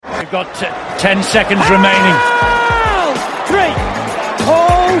We've got 10 seconds remaining. Three.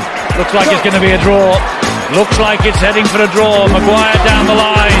 Hold. Looks like it's going to be a draw. Looks like it's heading for a draw. Maguire down the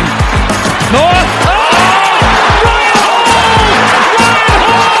line. North. Oh! Ryan Hall scores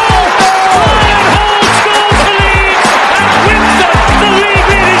for Leeds and wins the league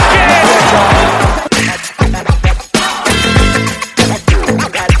leading game.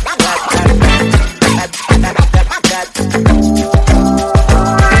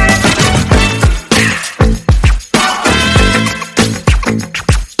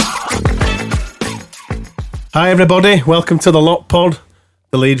 Hi everybody, welcome to the Lot Pod,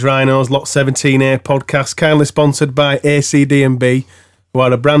 the Leeds Rhinos Lot 17A podcast, kindly sponsored by ACD&B, who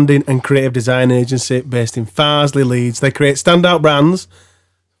are a branding and creative design agency based in Farsley, Leeds. They create standout brands.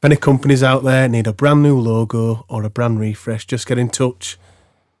 If any companies out there need a brand new logo or a brand refresh, just get in touch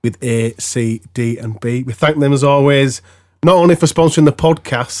with ACD&B. We thank them as always, not only for sponsoring the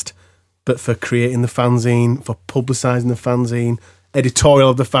podcast, but for creating the fanzine, for publicising the fanzine,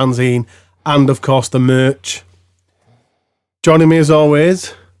 editorial of the fanzine, and of course the merch. Joining me as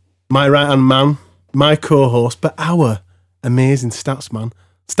always, my right-hand man, my co-host, but our amazing statsman,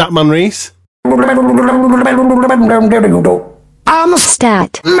 Statman Reese. I'm a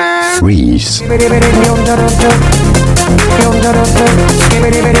stat man. Freeze.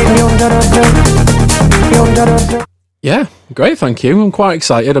 Yeah, great, thank you. I'm quite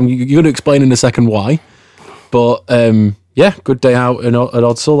excited. You're going to explain in a second why. But yeah, good day out at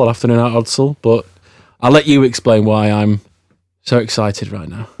Odsall, or afternoon out at Odsall. But I'll let you explain why I'm so excited right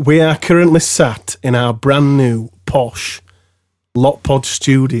now. We are currently sat in our brand new, posh Lot Pod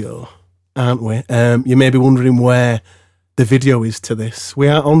studio, aren't we? You may be wondering where the video is to this. We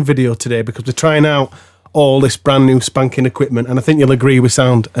are on video today because we're trying out all this brand new spanking equipment, and I think you'll agree we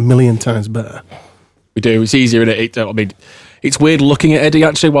sound a million times better. We do. It's easier, isn't it? I mean, it's weird looking at Eddie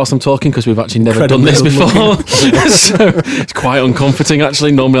actually whilst I'm talking because we've actually never done this before. So it's quite uncomforting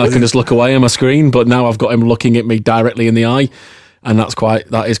actually. Normally I can just look away on my screen, but now I've got him looking at me directly in the eye, and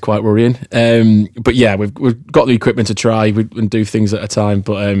that is quite worrying. But yeah, we've got the equipment to try and do things at a time.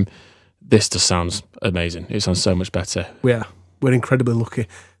 But this just sounds amazing. It sounds so much better. We're incredibly lucky.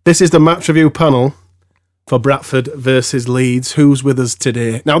 This is the match review panel for Bradford versus Leeds. Who's with us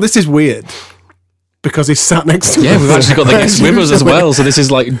today? Now this is weird, because he's sat next to us. Yeah, we've actually got the guest with us as well, so this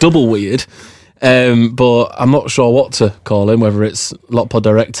is like double weird. But I'm not sure what to call him, whether it's Lot Pod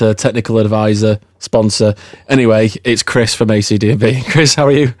director, technical advisor, sponsor. Anyway, it's Chris from ACD&B. Chris, how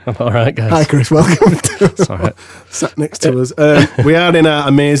are you? I'm all right, guys. Hi, Chris. Welcome. It's all right. Sat next to us. We are in our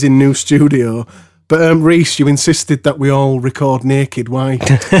amazing new studio. But Reese, you insisted that we all record naked. Why?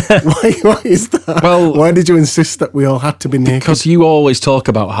 Why is that? Well, why did you insist that we all had to be naked? Because you always talk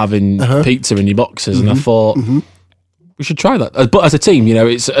about having pizza in your boxes, and I thought we should try that. But as a team,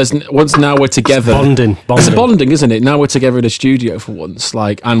 it's once now we're together. Bonding. It's bonding, isn't it? Now we're together in a studio for once,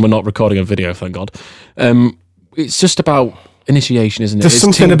 and we're not recording a video, thank God. It's just about initiation, isn't it? There's it's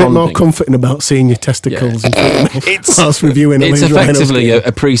something a bit bonding. more comforting about seeing your testicles in front of me whilst reviewing It's effectively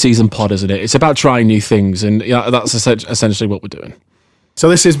a pre-season pod, isn't it? It's about trying new things, and that's essentially what we're doing. So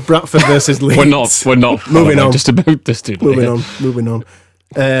this is Bradford versus Leeds. We're not. Moving on. Just about this dude. Moving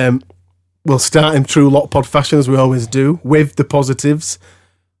on. We'll start in true Lot Pod fashion, as we always do, with the positives.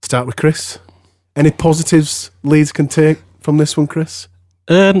 Start with Chris. Any positives Leeds can take from this one, Chris?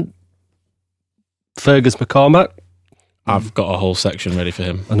 Fergus McCormack. I've got a whole section ready for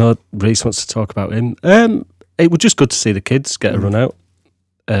him. I know Reese wants to talk about him. It was just good to see the kids get a run out.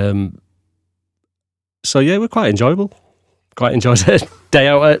 So yeah, we're quite enjoyable. Quite enjoyed a day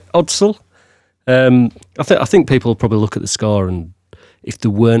out at Odsall. I think people will probably look at the score, and if they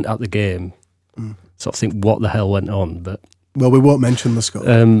weren't at the game, sort of think what the hell went on. But well, we won't mention the score.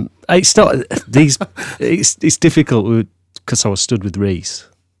 It's not these. It's difficult because I was stood with Reese,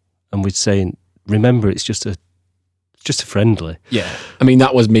 and we're saying, remember, it's just a friendly. Yeah, I mean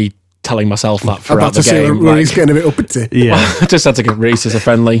that was me telling myself that throughout the game. Where he's getting a bit uppity. Yeah, I just had to get Reese as a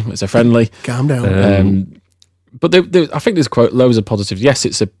friendly. It's a friendly. Calm down. But I think there's loads of positives. Yes,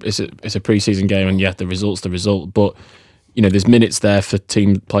 it's a pre-season game, and yeah, the result's the result. But there's minutes there for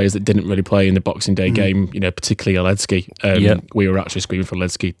team players that didn't really play in the Boxing Day game. Particularly Oledsky. We were actually screaming for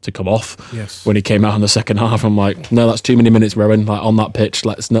Oledsky to come off when he came out in the second half. I'm like, no, that's too many minutes, Rowan. On that pitch,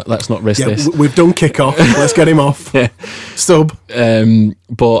 let's not risk this. We've done kick off. Let's get him off. Yeah, sub.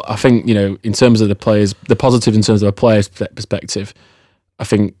 But I think in terms of the players, the positive in terms of a player's perspective, I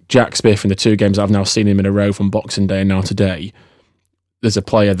think Jack Smith in the two games I've now seen him in a row from Boxing Day and now today, there's a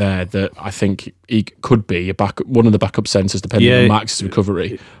player there that I think he could be one of the backup centres depending on Max's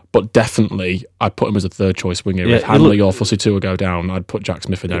recovery. But definitely, I'd put him as a third choice winger. If Hanley or Fussy Tua go down, I'd put Jack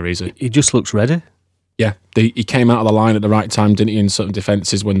Smith in there easy. He just looks ready. Yeah, he came out of the line at the right time, didn't he, in certain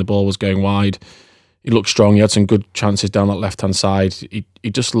defences when the ball was going wide. He looked strong. He had some good chances down that left-hand side. He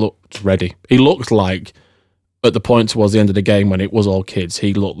just looked ready. He looked like, at the point towards the end of the game when it was all kids,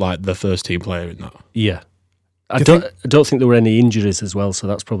 he looked like the first-team player in that. Yeah. I don't think there were any injuries as well, so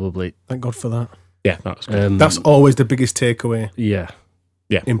that's probably... Thank God for that. Yeah, that was good. That's always the biggest takeaway. Yeah.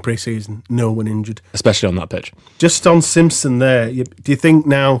 In pre-season, no one injured. Especially on that pitch. Just on Simpson there, do you think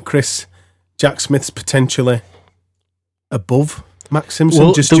now, Chris, Jack Smith's potentially above Max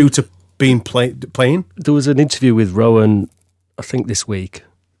Simpson due to being playing? There was an interview with Rowan, I think this week,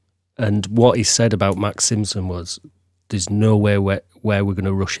 and what he said about Max Simpson was, there's no way where we're going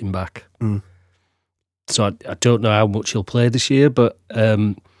to rush him back. So I don't know how much he'll play this year, but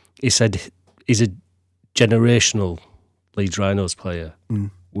he said he's a generational Leeds Rhinos player.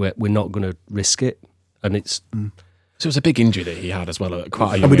 We're not going to risk it, and it's... So it was a big injury that he had as well at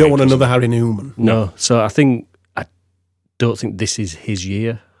quite a young And we don't age, want another Harry Newman. No, so I don't think this is his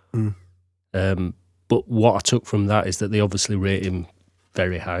year. But what I took from that is that they obviously rate him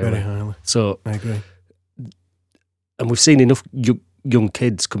very highly. Very highly. So I agree. And we've seen enough young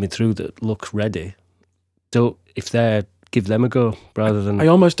kids coming through that look ready. Give them a go rather than... I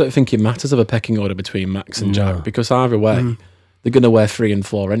almost don't think it matters of a pecking order between Max and Jack, because either way, they're going to wear 3 and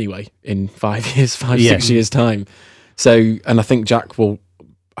 4 anyway in 5 years, 6 years' time. So, and I think Jack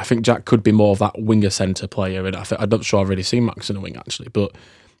could be more of that winger centre player, and I'm not sure I've really seen Max in a wing actually, but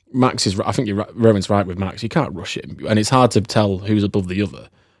Max is... I think Rowan's right with Max. You can't rush him, and it's hard to tell who's above the other,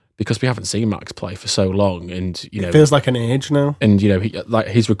 because we haven't seen Max play for so long, and it feels like an age now. And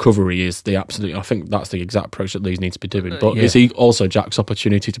his recovery is the absolute. I think that's the exact approach that Leeds needs to be doing. But is he also Jack's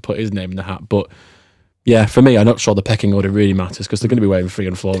opportunity to put his name in the hat? But yeah, for me, I'm not sure the pecking order really matters, because they're going to be wearing 3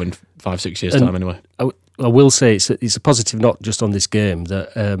 and 4 in 5-6 years' time anyway. I will say it's a positive, not just on this game,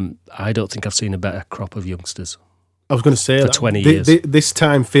 that I don't think I've seen a better crop of youngsters. I was going to say for that 20 years. This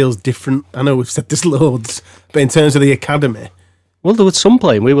time feels different. I know we've said this loads, but in terms of the academy. Well, there was some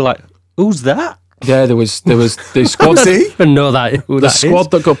playing. We were like, who's that? Yeah, there was the squad. Who's he? I know that. The squad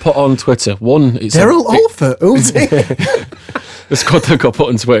that got put on Twitter. Daryl Alford. Who's he? The squad that got put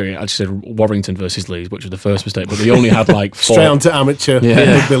on Twitter, it actually said Warrington versus Leeds, which was the first mistake. But they only had like 4. Straight onto amateur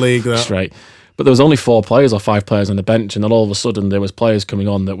rugby league. That. Straight. But there was only 4 players or 5 players on the bench, and then all of a sudden there was players coming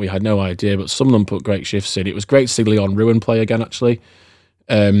on that we had no idea. But some of them put great shifts in. It was great to see Leon Ruin play again, actually.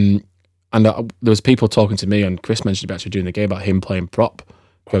 And there was people talking to me, and Chris mentioned actually during the game about him playing prop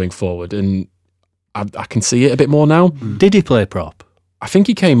going forward, and I can see it a bit more now. Did he play prop? I think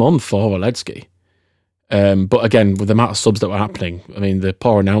he came on for Walensky. But again, with the amount of subs that were happening, I mean, the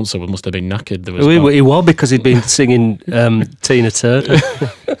poor announcer must have been knackered. He was, because he'd been singing Tina Turner.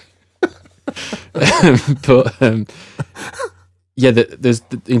 There's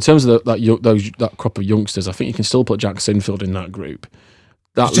in terms of that crop of youngsters, I think you can still put Jack Sinfield in that group.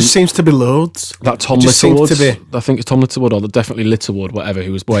 It just seems to be loads. That Tom Littlewood, I think it's Tom Littlewood, or definitely Littlewood, whatever,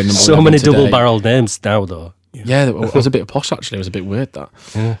 who was wearing number 11 so many today. double-barreled names now, though. Yeah, it was a bit posh actually. It was a bit weird that.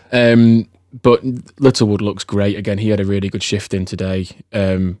 Yeah. But Littlewood looks great again. He had a really good shift in today.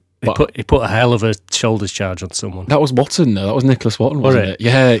 He put a hell of a shoulders charge on someone. That was Watson, though. That was Nicholas Watson, wasn't it?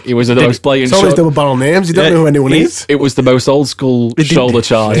 Yeah, it was the most blatant. It's always double barrel names. You don't know who anyone is. It was the most old school shoulder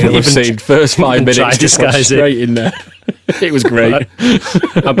charge that we've seen. First 5 minutes, just went straight in there. It was great.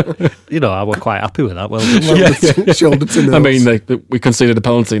 I was quite happy with that. Well, shoulder to nose. I mean, we conceded a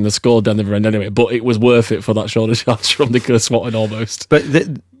penalty and the score down the other end anyway, but it was worth it for that shoulder charge from Nicholas Watson almost. But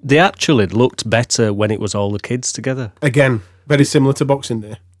they actually looked better when it was all the kids together. Again, very similar to Boxing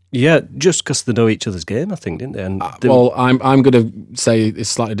Day. Yeah, just because they know each other's game, I think, didn't they? And I'm going to say it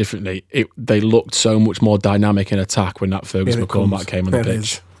slightly differently. They looked so much more dynamic in attack when that Fergus McCormack came on the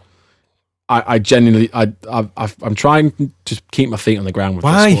pitch. I genuinely, I'm trying to keep my feet on the ground with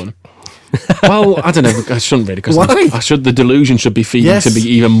this one. Well, I don't know. I shouldn't really, because the delusion should be feeding to be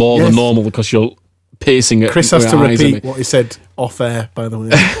even more than normal, because you're piercing at Chris has to repeat what he said off air, by the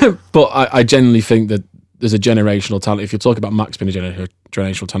way. But I genuinely think that there's a generational talent. If you're talking about Max being a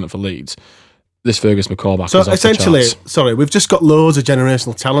generational talent for Leeds, this Fergus McCormack is off the essentially, charts. we've just got loads of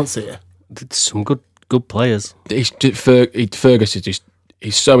generational talents here. Some good players. Fergus is just,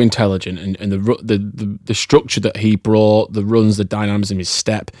 he's so intelligent, and the structure that he brought, the runs, the dynamism, his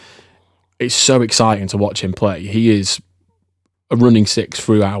step, it's so exciting to watch him play. He is a running 6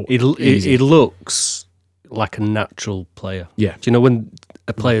 throughout. He looks like a natural player. Yeah. Do you know when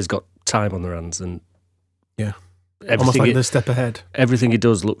a player's got time on their hands and almost like the step ahead. Everything he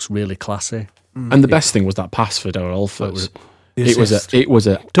does looks really classy. And the best thing was that pass for Daryl Alford. It was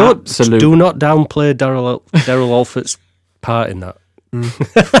a absolute. Do not downplay Daryl Alford's part in that.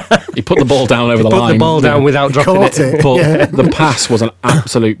 He put the ball down over the line. Put the ball down without dropping it. But the pass was an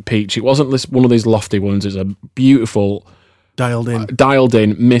absolute peach. It wasn't one of these lofty ones. It's a beautiful, dialed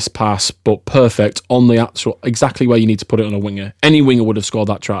in miss pass, but perfect on the actual exactly where you need to put it on a winger. Any winger would have scored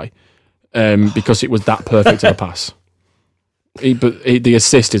that try because it was that perfect of a pass. But the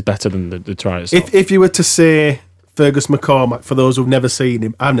assist is better than the try itself. If you were to say Fergus McCormack, for those who've never seen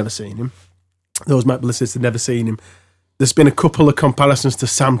him, I've never seen him. Those might be listeners who've never seen him. There's been a couple of comparisons to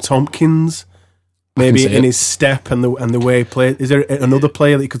Sam Tompkins, maybe in his step and the way he played. Is there another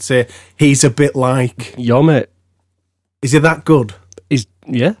player that you could say he's a bit like? Your mate. Is he that good?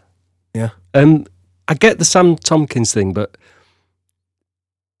 Yeah. I get the Sam Tompkins thing, but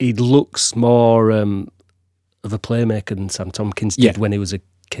he looks more of a playmaker than Sam Tompkins did when he was a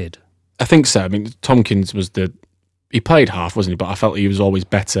kid. I think so. I mean, Tompkins was he played half, wasn't he? But I felt he was always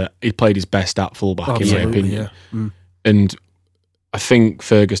better. He played his best at fullback, in my opinion. Yeah. And I think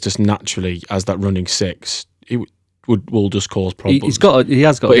Fergus just naturally, as that running six, he will just cause problems. He has got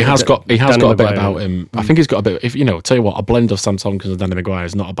a bit about him. I think he's got a bit. If tell you what, a blend of Sam Tompkins and Danny Maguire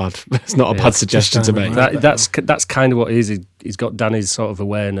is not a bad. It's not a bad suggestion to make. That's kind of what it is. He's got Danny's sort of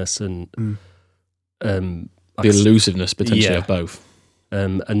awareness and the elusiveness potentially of both,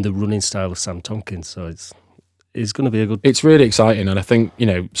 and the running style of Sam Tompkins. So it's going to be a good. It's really exciting, and I think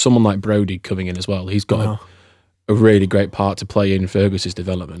someone like Brodie coming in as well. He's got a really great part to play in Fergus's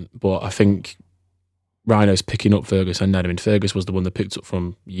development, but I think Rhino's picking up Fergus and Ned. I mean, Fergus was the one that picked up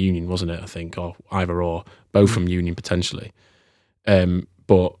from Union, wasn't it? I think, or either or, both from Union potentially.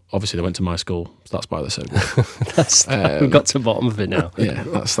 But obviously they went to my school, so that's why they're so good. We've got to the bottom of it now. Yeah,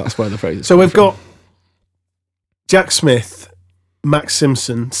 that's why the phrase. So we've got Jack Smith, Max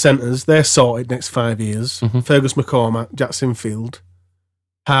Simpson, centres. They're sorted next 5 years. Mm-hmm. Fergus McCormack, Jack Sinfield,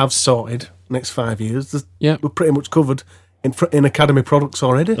 Harv's sorted next 5 years. We're pretty much covered in academy products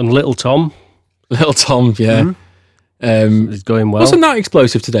already. And Little Tom, yeah. He's going well. Wasn't that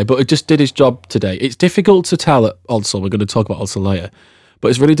explosive today, but it just did his job today. It's difficult to tell at Odsal. We're going to talk about Odsal later. But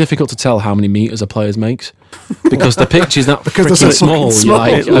it's really difficult to tell how many metres a player makes because the pitch is not freaking small.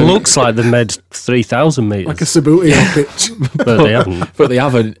 It looks like they made 3,000 metres. Like a Sabutio pitch. But they haven't. But they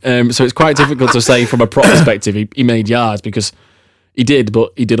haven't. So it's quite difficult to say from a prop perspective he made yards because he did,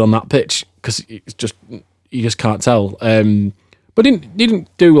 but he did on that pitch because it's just you just can't tell. But he didn't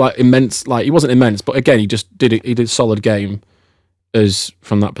do like immense, like he wasn't immense, but again he just did it. He did a solid game as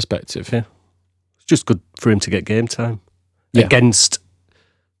from that perspective. Yeah, it's just good for him to get game time against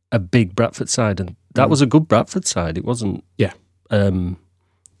a big Bradford side, and that was a good Bradford side. It wasn't. Yeah, there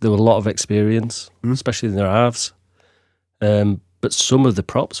were a lot of experience, especially in their halves. But some of the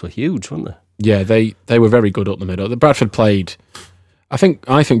props were huge, weren't they? Yeah, they were very good up the middle. The Bradford played. I think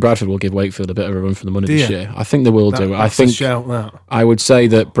Bradford will give Wakefield a bit of a run for the money this year. I think they will do. I think. I would say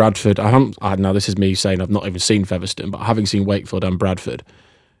that Bradford. Now this is me saying I've not even seen Featherstone, but having seen Wakefield and Bradford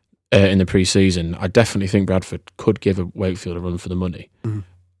in the pre-season, I definitely think Bradford could give Wakefield a run for the money.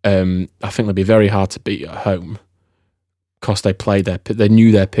 I think they'll be very hard to beat at home because they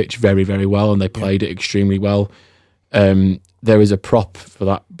knew their pitch very, very well and they played it extremely well. There is a prop for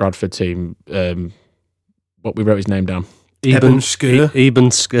that Bradford team. What we wrote his name down. Eben Skur.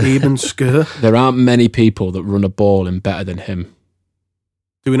 There aren't many people that run a ball in better than him.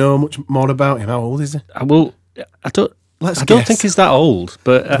 Do we know much more about him? How old is he? I don't think he's that old,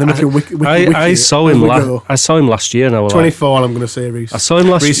 but I saw him last year, and I was 24. Like, I'm going to say Reese. I saw him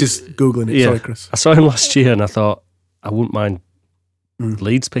last. Reese is googling it. Yeah, sorry, Chris. I saw him last year, and I thought I wouldn't mind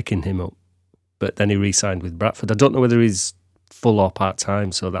Leeds picking him up, but then he re-signed with Bradford. I don't know whether he's full or part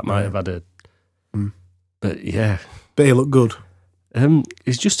time, so that might have had a. But yeah, but he looked good.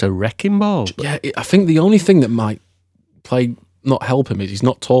 He's just a wrecking ball. Yeah, I think the only thing that might not help him is he's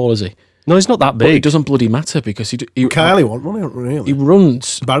not tall, is he? No, he's not that big. But it doesn't bloody matter because Kylie won't really. He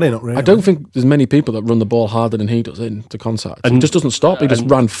runs. Barry, not really. I don't think there's many people that run the ball harder than he does into contact. And he just doesn't stop. He just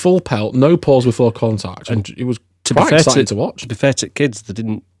ran full pelt, no pause before contact, and it was quite exciting to watch. To be fair to kids, they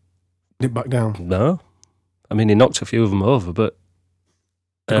didn't back down. No, I mean he knocked a few of them over, but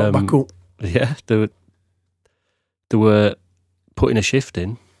they got back up. Yeah, they were putting a shift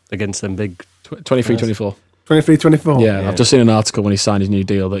in against them big 23-24. 23-24. Yeah, I've just seen an article when he signed his new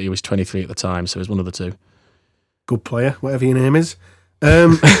deal that he was 23 at the time, so he was one of the two. Good player, whatever your name is.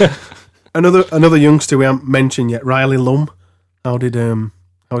 Another youngster we haven't mentioned yet, Riley Lum. How did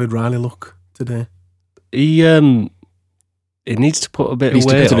Riley look today? He needs to put a bit of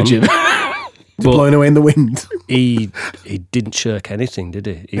weight on. blowing away in the wind. He didn't shirk anything, did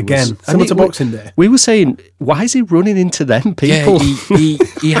he? Again, similar to Boxing Day. We were saying, why is he running into them people? Yeah,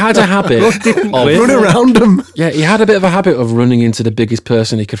 he had a habit of Run around them. Yeah, he had a bit of a habit of running into the biggest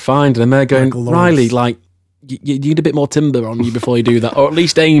person he could find, and they're going, Riley, like, you need a bit more timber on you before you do that, or at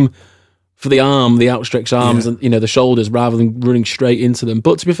least aim for the arm, the outstretched arms, and the shoulders, rather than running straight into them.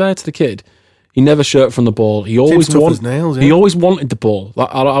 But to be fair to the kid, he never shirked from the ball. He always He always wanted the ball. Like,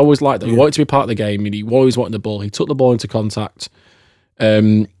 I always liked that. He wanted to be part of the game, and he always wanted the ball. He took the ball into contact.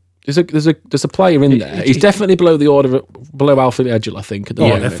 There's a player in there. He's definitely below Alfred Edgell, I think. At the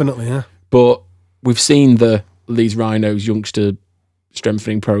moment. Definitely, yeah. But we've seen the Leeds Rhinos youngster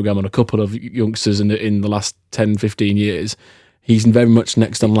strengthening program on a couple of youngsters in the last 10, 15 years. He's very much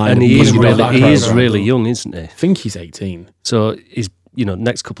next on line. And he is really young, isn't he? I think he's 18. So he's,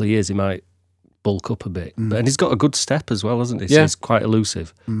 next couple of years he might bulk up a bit. And he's got a good step as well, hasn't he? So he's quite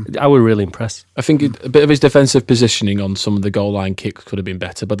elusive. I was really impressed. I think a bit of his defensive positioning on some of the goal line kicks could have been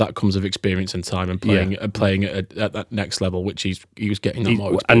better, but that comes with experience and time and playing at that next level, which he was getting that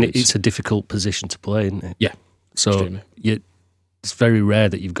more experience. And it's a difficult position to play, isn't it? Yeah. So it's very rare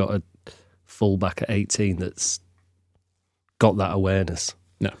that you've got a full-back at 18 that's got that awareness.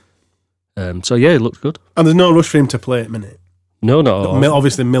 No. So it looked good. And there's no rush for him to play at the minute. No.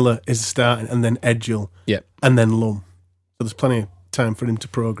 Obviously, Miller is starting, and then Edgell, and then Lum. So there's plenty of time for him to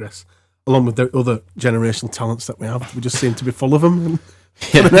progress, along with the other generational talents that we have. We just seem to be full of them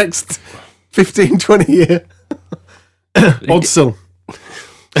for the next 15, 20 years. Odsel.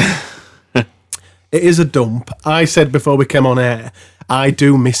 It is a dump. I said before we came on air, I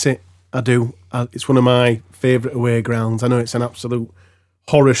do miss it. I do. It's one of my favourite away grounds. I know it's an absolute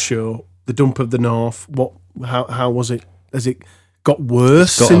horror show. The dump of the North. How was it? Has it got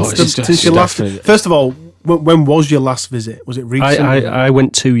worse since your last? First of all, when was your last visit? Was it recent? I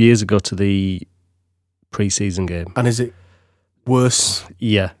went 2 years ago to the pre-season game. And is it worse?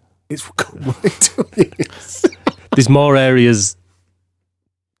 Yeah, it's got 2 years. There's more areas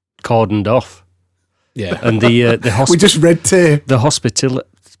cordoned off. Yeah, and the we just red tape. The hospitality.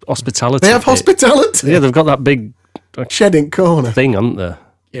 They have hospitality. Yeah, they've got that big shedding corner thing, haven't they?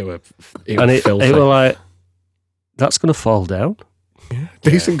 It were like, that's going to fall down. Yeah.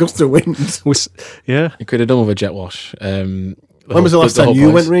 Decent gust of wind. You could have done with a jet wash. When was the last time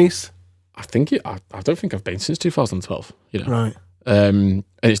you went, Reese? I don't think I've been since 2012. Right. And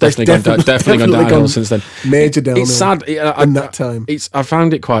it's definitely gone downhill since then. Major downhill. It's sad in that time. I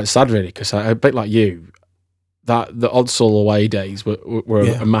found it quite sad, really, because a bit like you, that the Odsal away days were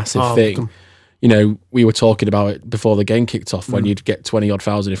a massive thing. We were talking about it before the game kicked off, when you'd get 20-odd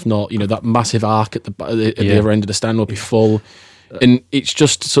thousand, if not, that massive arc at the other end of the stand would be full. And it's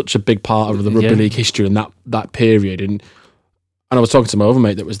just such a big part of the rugby league history and that period. And I was talking to my other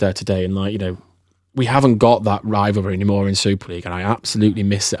mate that was there today, and we haven't got that rivalry anymore in Super League, and I absolutely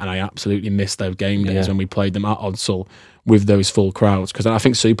miss it, and I absolutely miss those game days when we played them at Odsal with those full crowds, because I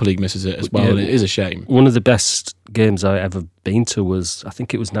think Super League misses it as well, and it is a shame. One of the best games I ever been to was, I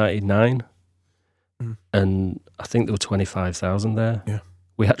think it was 99, and I think there were 25,000 there. Yeah.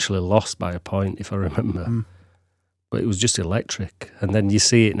 We actually lost by a point, if I remember, but it was just electric. And then you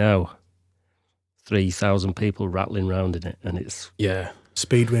see it now, 3,000 people rattling around in it, and it's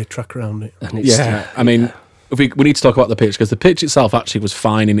speedway track around it. And it's I mean, if we need to talk about the pitch, because the pitch itself actually was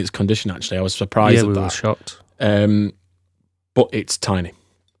fine in its condition. Actually, I was surprised at that. We were shocked. But it's tiny.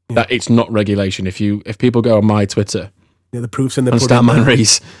 That it's not regulation. If people go on my Twitter, the proofs in the pudding. Statman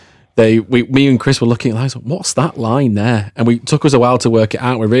Reese, me and Chris were looking at lines. What's that line there? And it took us a while to work it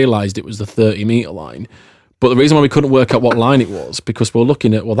out. We realised it was the 30-metre line. But the reason why we couldn't work out what line it was, because we're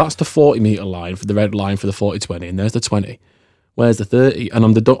looking at, that's the 40-metre line for the red line for the 40-20, and there's the 20. Where's the 30? And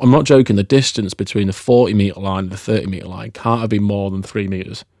I'm not joking. The distance between the 40-metre line and the 30-metre line can't have been more than 3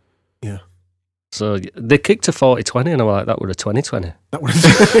 metres. Yeah. So they kicked a 40-20, and I'm like, that would have 20-20. That would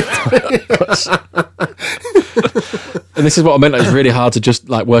have. And this is what I meant. It's really hard to just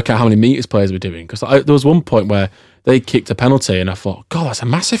work out how many metres players were doing, because there was one point where they kicked a penalty, and I thought, God, that's a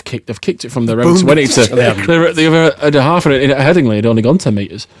massive kick. They've kicked it from their own 20 to clear at the other half, and at Headingley had only gone 10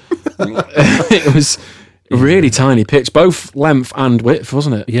 metres. It was a really tiny pitch, both length and width,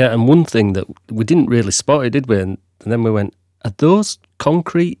 wasn't it? Yeah, and one thing that we didn't really spot it, did we? And then we went, are those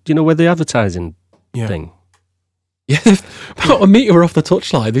concrete, where the advertising thing? Yeah, about a metre off the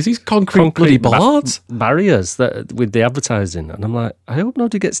touchline. There's these concrete bloody bollards. Barriers with the advertising. And I'm like, I hope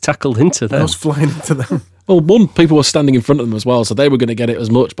nobody gets tackled into them. I was flying into them. Well, people were standing in front of them as well, so they were going to get it as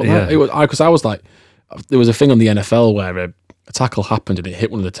much. But because I was like, there was a thing on the NFL where a tackle happened and it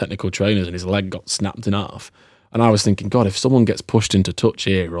hit one of the technical trainers and his leg got snapped in half. And I was thinking, God, if someone gets pushed into touch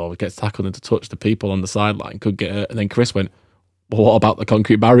here or gets tackled into touch, the people on the sideline could get hurt. And then Chris went, well, what about the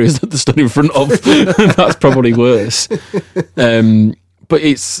concrete barriers that they're stood in front of? That's probably worse. But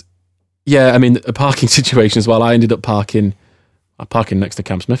it's, I mean, a parking situation as well. I ended up parking next to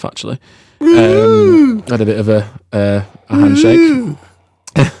Cam Smith, actually. Had a bit of a handshake.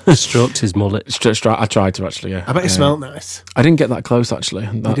 Stroked his mullet. I tried to, actually, yeah. I bet it smelled nice. I didn't get that close, actually.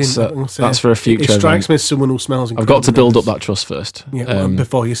 That's for a future. It strikes me as someone who smells I've got to build up that trust first. Yeah,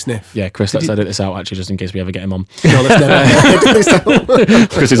 before you sniff. Yeah, Chris, let's edit this out, actually, just in case we ever get him on. No, let's never edit this out.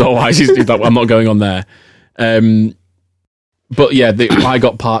 Chris is all wise. He's like, I'm not going on there. But yeah, I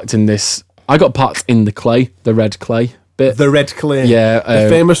got parked in the clay, the red clay bit. The red clay. Yeah. The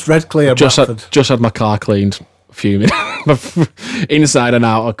famous red clay of Bradford. Just had my car cleaned. Fuming. Inside and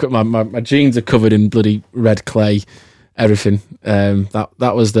out. My jeans are covered in bloody red clay. Everything.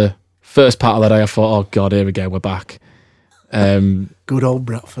 That was the first part of the day. I thought, oh God, here we go, we're back. Good old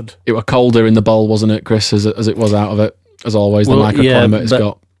Bradford. It was colder in the bowl, wasn't it, Chris, as it was out of it? As always, the microclimate it's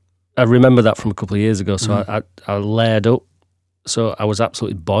got. I remember that from a couple of years ago, so I layered up. So I was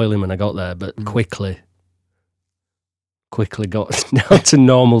absolutely boiling when I got there, but quickly got down to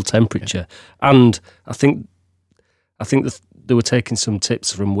normal temperature. And I think they were taking some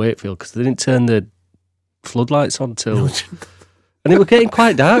tips from Wakefield because they didn't turn the floodlights on till, and it was getting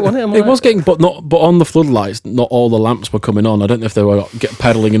quite dark, wasn't it? It was getting, but on the floodlights, not all the lamps were coming on. I don't know if they were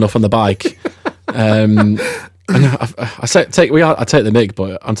pedaling enough on the bike. I take the mick,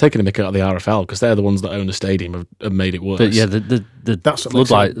 but I'm taking the mick out of the RFL because they're the ones that own the stadium have made it worse. But yeah, the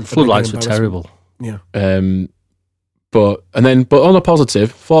floodlights were terrible. Yeah. But on a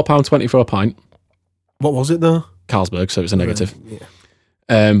positive, £4.20 for a pint. What was it though? Carlsberg, so it's a negative.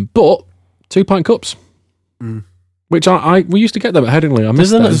 But 2-pint cups, which we used to get them at Headingley. I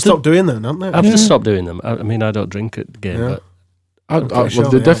missed them. They've stopped doing them, haven't they? I've just stopped doing them. I mean, I don't drink at the game, but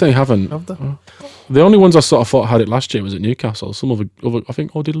they definitely haven't. Have they? The only ones I sort of thought had it last year was at Newcastle. Some of the other, I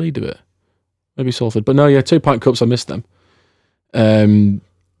think, did Leeds do it? Maybe Salford. But no, 2-pint cups, I missed them.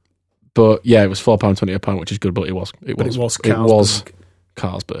 But yeah, it was £4.20 a pint, which is good, but it was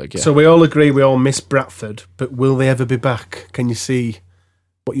Carlsberg, yeah. So we all agree we all miss Bradford, but will they ever be back? Can you see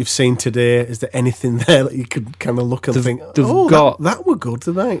what you've seen today? Is there anything there that you could kind of look and think, that were good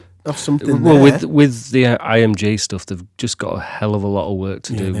tonight? Have something there. Well, with the IMG stuff, they've just got a hell of a lot of work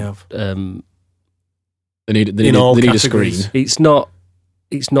to do. They have. They need a screen. It's not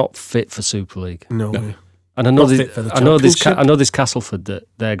fit for Super League. No. And I know this Castleford that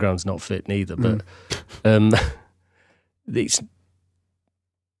their ground's not fit neither, but it's.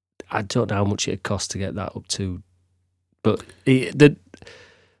 I don't know how much it'd cost to get that up to, but they're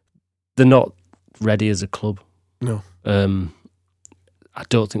not ready as a club. No. I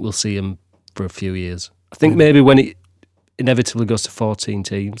don't think we'll see them for a few years. I think maybe when it inevitably goes to 14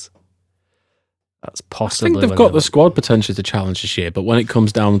 teams, that's possibly. I think they've got the squad potentially to challenge this year, but when it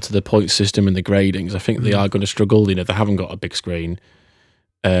comes down to the point system and the gradings, I think they are going to struggle. You know, they haven't got a big screen.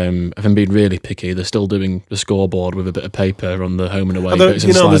 If I'm being really picky, they're still doing the scoreboard with a bit of paper on the home and away bits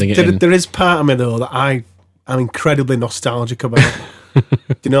and sliding it in. There is part of me though that I'm incredibly nostalgic about. Do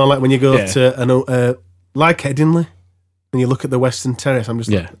you know, like when you go to like Headingley, when you look at the Western Terrace, I'm just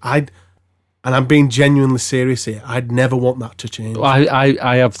and I'm being genuinely serious here. I'd never want that to change.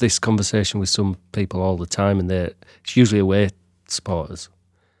 I have this conversation with some people all the time, and it's usually away supporters.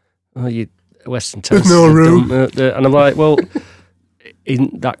 Western Terrace, there's no room, and I'm like, well.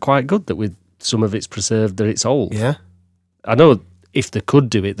 Isn't that quite good that with some of it's preserved, that it's old? Yeah. I know if they could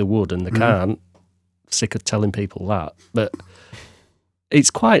do it, they would, and they can't. Sick of telling people that. But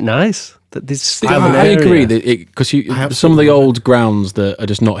it's quite nice that this. I agree that because some of the old grounds that are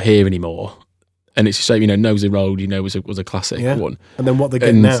just not here anymore, and it's just Nosey Road, was a classic one. And then what they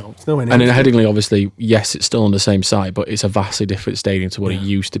get now, it's nowhere near. And in Headingley, obviously, yes, it's still on the same site, but it's a vastly different stadium to what it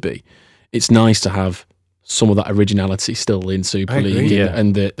used to be. It's nice to have some of that originality still in Super League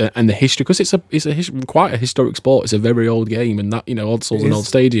and the history, because it's quite a historic sport. It's a very old game, and that Odsall's an old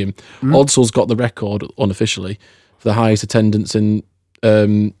stadium. Odsall's got the record unofficially for the highest attendance in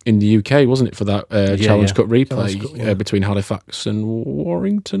the UK, wasn't it, for that Challenge Cup replay between Halifax and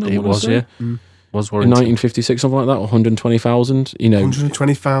Warrington? It was, yeah. Was Warrington. In 1956, something like that, 120,000.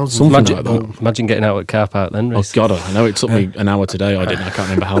 120,000. Something like that. Imagine getting out at car park then. Oh God, I know it took me an hour today. I can't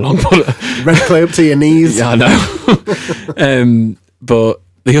remember how long. But red clay up to your knees. Yeah, I know. But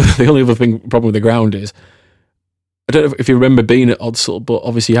the only other problem with the ground is, I don't know if you remember being at Odsall, but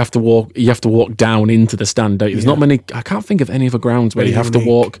obviously you have to walk down into the stand, don't you? There's not many. I can't think of any other grounds where you have to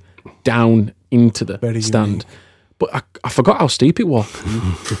walk down into the stand. But I forgot how steep it was.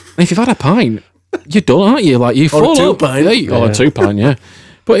 If you've had a pint, you're done, aren't you? Like you Or a fall up, £2. or a £2, yeah.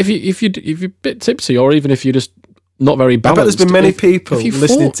 But if you're a bit tipsy, or even if you're just not very I balanced, bet there's been many people if you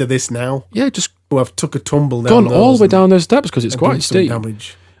listening fall- to this now yeah, just who have took a tumble down gone all the way and down those steps because it's done quite some steep.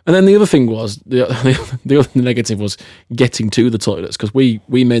 damage. And then the other thing was the other negative was getting to the toilets because we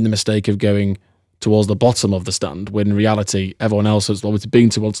made the mistake of going towards the bottom of the stand when in reality everyone else has obviously been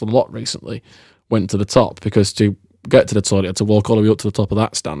towards the lot recently went to the top because to get to the toilet you had to walk all the way up to the top of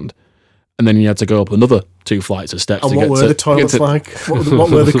that stand and then you had to go up another 2 flights of steps. And to what get were to, the toilets get to- like?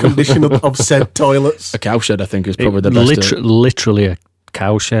 What were the condition of said toilets? A cowshed, I think, is probably the best. Literally a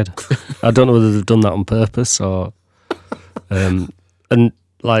cowshed. I don't know whether they've done that on purpose or. And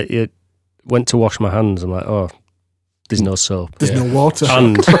like it went to wash my hands. I'm like, oh, there's no soap. There's no water.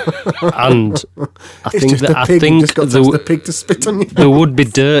 And I It's think just that a pig. You just got to there, ask the pig to spit on you. there would be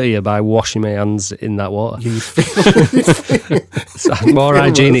dirtier by washing my hands in that water. It's more feel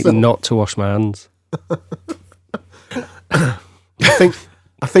hygienic myself. not to wash my hands. I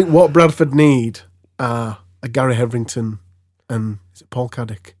think what Bradford need are a Gary Heverington and is it Paul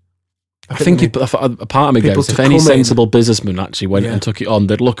Caddick? I think a part of me people goes, to if any come in. sensible businessman actually went Yeah. and took it on,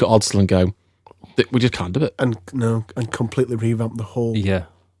 they'd look at Odsal and go, we just can't do it. and completely revamp the whole Yeah.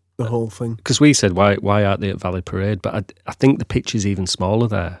 thing. Because we said, why aren't they at Valley Parade? But I think the pitch is even smaller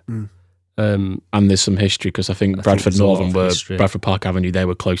there. And there's some history because I think Bradford there's a lot Northern of were history. Bradford Park Avenue. They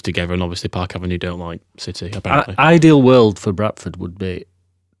were close together, and obviously Park Avenue don't like City. Apparently, Ideal world for Bradford would be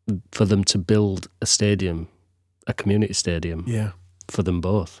for them to build a stadium, a community stadium Yeah. for them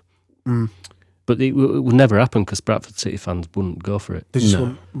both. Mm. But it would never happen because Bradford City fans wouldn't go for it. They just No.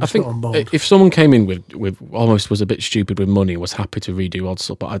 weren't- I just think not on board. if someone came in with almost was a bit stupid with money, was happy to redo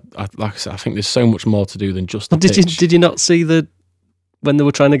Odsal, but I like I said, I think there's so much more to do than just the pitch. Did you not see when they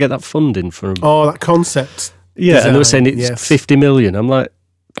were trying to get that funding for Oh, that concept. yeah, and they were saying design, it's yes. 50 million. I'm like,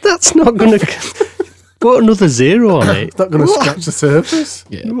 that's not going to put another zero on it. It's not going to scratch the surface.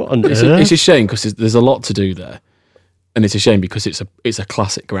 Yeah, What on it's earth? a shame because there's a lot to do there, and it's a shame because it's a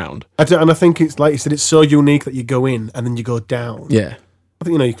classic ground. And I think it's like you said, it's so unique that you go in and then you go down. Yeah, I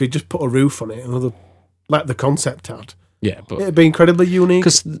think you could just put a roof on it, like the concept had. yeah, but It'd be incredibly unique.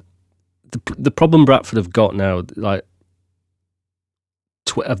 Because the problem Bradford have got now, like,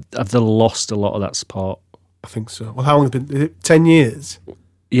 have they lost a lot of that support? I think so. Well, how long has it been? Is it 10 years?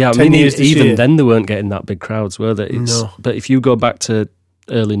 Yeah, I 10 mean, years this even year. then they weren't getting that big crowds, were they? No. But if you go back to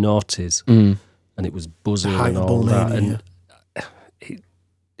early noughties, and it was buzzing height and of all that, Bullmania, and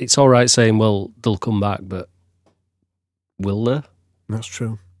it's all right saying, well, they'll come back, but will they? That's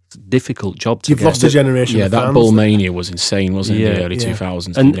true. It's a difficult job to You've get. lost a generation yeah, of that fans. Bull Mania was insane, wasn't it? In the Yeah, early yeah.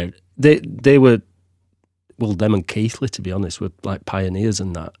 2000s, And they were, well, them and Keithley, to be honest, were like pioneers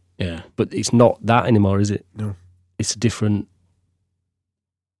in that. yeah. But it's not that anymore, is it? No. It's a different.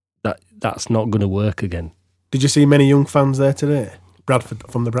 That's not going to work again. Did you see many young fans there today?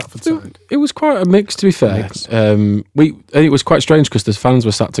 From the Bradford side. It was quite a mix, to be fair. And it was quite strange because the fans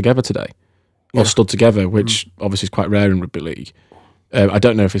were sat together today, or stood together, which obviously is quite rare in rugby league. I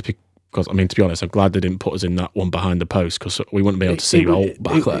don't know if it's because, I mean, to be honest, I'm glad they didn't put us in that one behind the post because we wouldn't be able to see the whole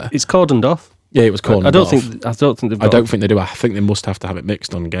back there. It's cordoned off. Yeah, it was called. I don't think they've got. I don't think they do. I think they must have to have it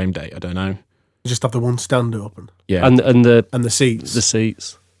mixed on game day. I don't know. You just have the one stand open Yeah, And the and the seats.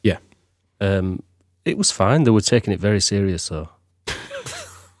 seats. yeah. It was fine. They were taking it very serious, though.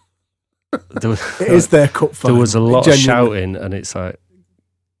 There It is their cup final. there was a lot of Genuinely. shouting, and it's like,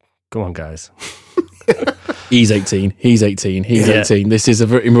 come on, guys. He's 18. He's 18. He's Yeah. 18. This is a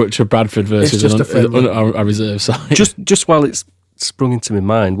very much a Bradford versus just a friendly. a reserve side. Just while it's sprung into my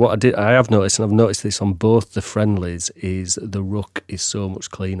mind, what I have noticed, and I've noticed this on both the friendlies, is the ruck is so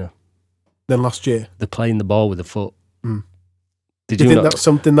much cleaner. Than last year. They're playing the ball with the foot. Mm. Did Do you you think not? that's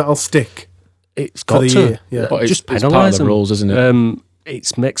something that'll stick? It's for got the to. year? Yeah. But Just it's part penalise of the them. rules, isn't it?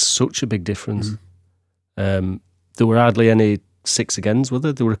 It makes such a big difference. There were hardly any 6 agains, were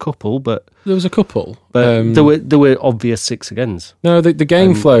there? There were a couple, but There was a couple. there were obvious 6 agains. No, the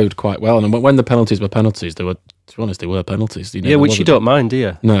game flowed quite well, and when the penalties were penalties, they were. To be honest, they were penalties. Yeah, which you don't mind, do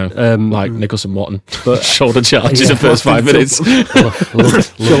you? No, like Nicholson Watton, but shoulder charges in the first 5 minutes.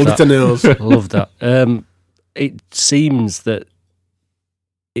 Love Shoulder that. to nose. Love that. It seems that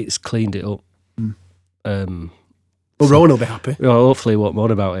it's cleaned it up. Well, Rowan will be happy. Well, hopefully, he won't moan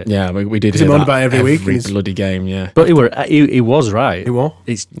about it. Yeah, we did. Is he hear moaned that about every week? every He's- bloody game. Yeah, But he was right. He was.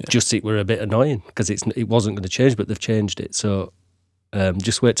 It's just it were a bit annoying because it wasn't going to change, but they've changed it. So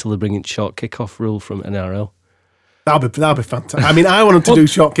just wait till they bring in short kickoff rule from NRL. That'll be fantastic. I mean, I want them to do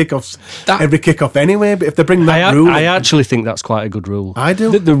short kickoffs every kickoff anyway, but if they bring that rule I in, actually think that's quite a good rule. I do.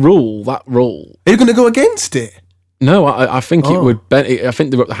 that rule. Are you going to go against it? No, I think it would. I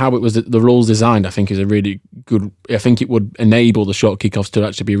think how it was the rules designed. I think is a really good. I think it would enable the short kickoffs to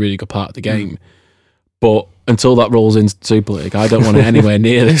actually be a really good part of the game. But until that rolls into Super League, I don't want it anywhere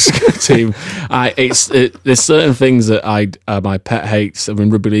near this team. There's certain things that my pet hates in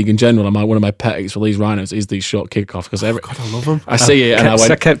rugby league in general. And one of my pet hates for Leeds Rhinos is these short kickoffs because God, I love them. I see it and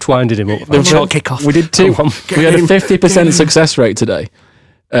I kept winding him up. The short kickoff. We did two. We had a 50% success rate today,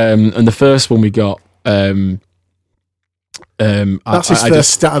 and the first one we got. That's his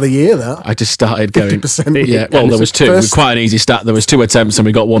first stat of the year, that. I just started going 50%. Yeah, well, there was two. It was quite an easy stat. There was 2 attempts and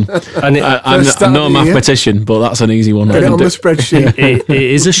we got one. And I'm not a mathematician, but that's an easy one. Get it on the spreadsheet. it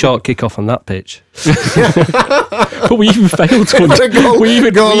is a short kick-off on that pitch. But we even failed to we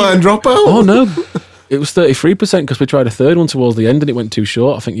even goal line dropout. Oh, no. It was 33% because we tried a third one towards the end and it went too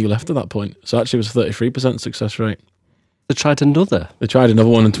short. I think you left at that point. So actually it was 33% success rate. They tried another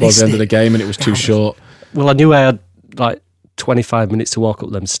one and towards the end of the game and it was too short. Well, I knew I had 25 minutes to walk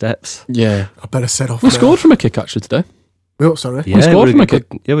up them steps. Yeah. I better set off. We scored from a kick actually today. Oh, sorry. Yeah, we scored from a kick.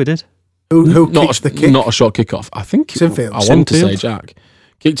 Yeah, we did. Who kicked the kick? Not a short kick-off. I think Sinfield. I want to say Jack.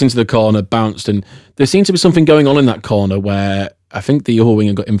 Kicked into the corner, bounced, and there seemed to be something going on in that corner where I think the other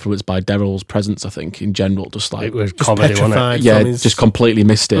winger got influenced by Daryl's presence, I think, in general. Just It was comedy, wasn't it? Yeah, just completely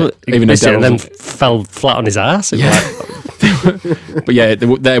missed it. Well, even missed it and then Daryl's... fell flat on his ass. But yeah,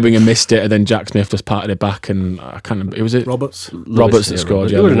 their winger missed it, and then Jack Smith just parted it back, and I can't remember. It was Roberts that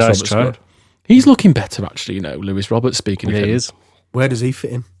scored. Yeah, it was a nice try. Scored. He's looking better, actually. Lewis Roberts. Speaking of him, he is. Where does he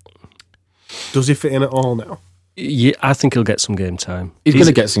fit in? Does he fit in at all now? Yeah, I think he'll get some game time. He's going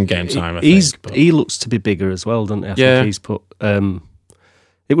to get some game time. I think, he looks to be bigger as well, doesn't he? I think he's put.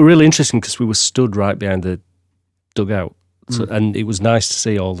 It was really interesting because we were stood right behind the dugout. So, and it was nice to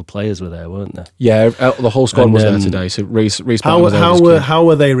see all the players were there, weren't they? Yeah, the whole squad was there today. So Reece how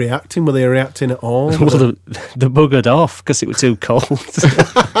were they reacting? Were they reacting at all? Well, they buggered off because it was too cold.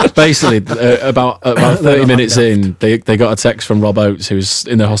 Basically, about 30 minutes in, they got a text from Rob Oates, who's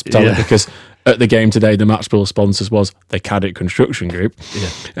in the hospitality, because at the game today, the match bill sponsors was the Caddick Construction Group.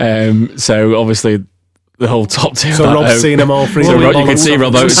 Yeah. So obviously, the whole top tier. So Rob's seen them all three. So you could see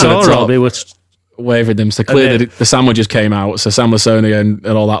Rob Oates at the top. Rob, was waving them. So clearly the sandwiches came out. So Sam Lasoni and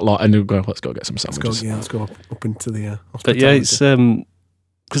all that lot, and we go, let's go get some sandwiches. Let's go up into the hospitality. But yeah, it's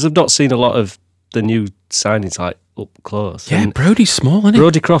because I've not seen a lot of the new signings up close. Yeah, Brody's small, isn't he?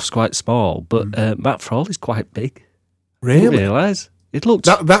 Brody Croft's quite small, but Matt Frawley's quite big. Really? I didn't realise. It looked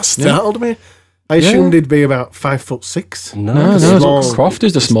that startled me. I assumed he'd be about 5'6". No. Croft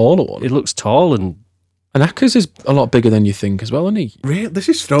is the smaller one. It looks tall and Akers is a lot bigger than you think as well, isn't he? Really? This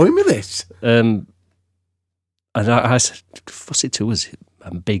is throwing me this. And I said, Fussy too was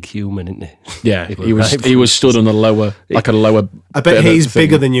a big human, isn't he? Yeah, he was stood on the lower, like a lower. I bet he's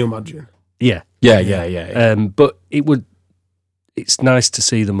bigger than you imagine. Yeah. But it's nice to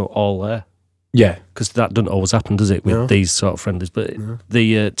see them all there. Yeah, because that doesn't always happen, does it, with these sort of friendlies? But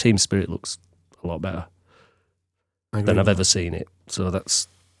the team spirit looks a lot better than I've ever seen it. So that's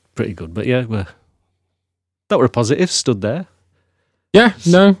pretty good. But yeah, that were a positive. Stood there. Yeah,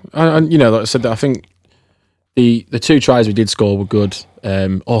 no, and like I said, I think the 2 tries we did score were good.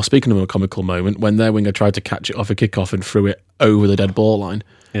 Speaking of a comical moment, when their winger tried to catch it off a kickoff and threw it over the dead ball line.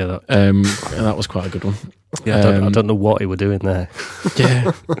 Yeah, that was quite a good one. Yeah, I don't know what he were doing there.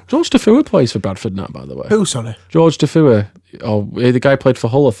 Yeah, George Defoe plays for Bradford now, by the way. Who, sorry? George Defoe. Oh, the guy played for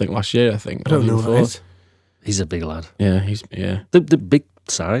Hull, I think, last year. I don't know who that is. He's a big lad. Yeah, the big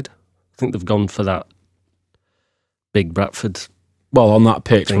side. I think they've gone for that big Bradford. Well, on that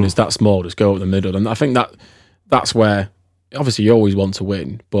pitch, when it's that small, just go up the middle, and I think that's where obviously you always want to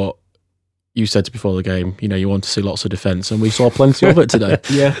win, but. You said before the game, you want to see lots of defence, and we saw plenty of it today.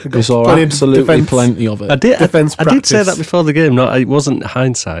 Yeah, we saw absolutely plenty of it. I did say that before the game. No, it wasn't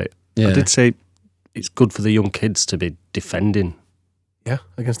hindsight. Yeah. I did say it's good for the young kids to be defending. Yeah,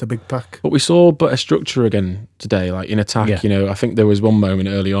 against a big pack. But we saw better structure again today, like in attack. Yeah. I think there was one moment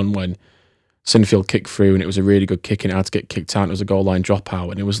early on when Sinfield kicked through, and it was a really good kick, and it had to get kicked out. It was a goal line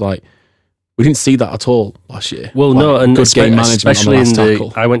dropout, and it was like. We didn't see that at all last year. Well, no, and good game management especially on the last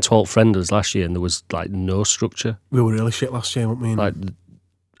tackle. I went to Old Frienders last year, and there was no structure. We were really shit last year, weren't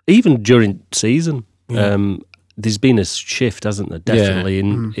we? Even during season, there's been a shift, hasn't there? Definitely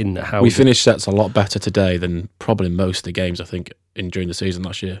in how we finished sets a lot better today than probably most of the games I think during the season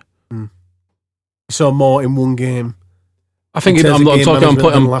last year. We saw more in one game. I think I'm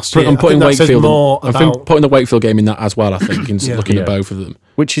putting Wakefield. I think putting the Wakefield game in that as well. I think looking at both of them,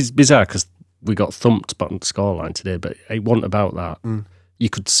 which is bizarre because we got thumped on the scoreline today, but it wasn't about that. You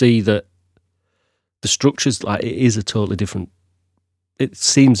could see that the structures, it is a totally different. It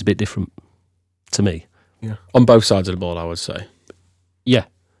seems a bit different to me. On both sides of the ball, I would say. Yeah.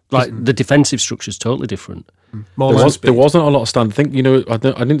 Like, the defensive structure's totally different. There wasn't a lot of stand. I think, I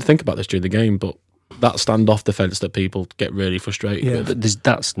didn't think about this during the game, but that standoff defence that people get really frustrated with. But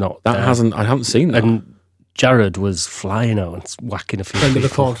that's not. I haven't seen that. And Jared was flying out and whacking a few Friend of the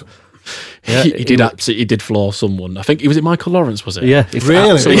people. pod. Yeah, he did absolutely. He did floor someone. I think was it Michael Lawrence? Was it? Yeah,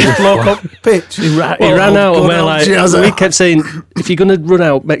 Really? absolutely. He just block up pitch. He ran out, and we're like, Jazza. we kept saying, if you're going to run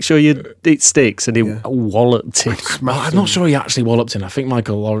out, make sure it sticks. And he walloped him. I'm not sure he actually walloped him. I think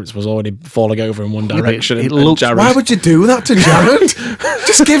Michael Lawrence was already falling over in one direction. it and looked- Jared, Why would you do that to Jared?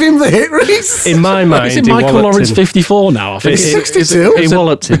 Just give him the hit, Reese. In my mind, Isn't he Michael walloped Lawrence him. 54 now? I think He's it's 62. He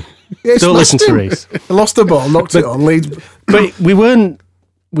walloped him. Yeah, Don't listen smashed to him. Reese. He lost the ball, knocked it on. Leeds. But we weren't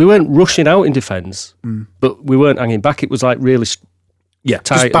rushing out in defence, but we weren't hanging back. It was like really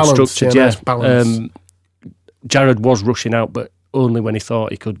tight and balanced, structured. nice balance. Jared was rushing out, but only when he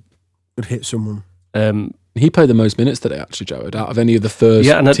thought he could. Could hit someone. He played the most minutes today, actually, Jared, out of any of the first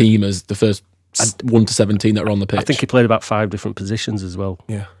teamers, the first 1 to 17 that were on the pitch. I think he played about 5 different positions as well.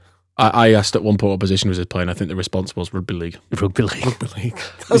 Yeah. I asked at one point what position was he playing. I think the response was rugby league. Rugby league. Rugby league.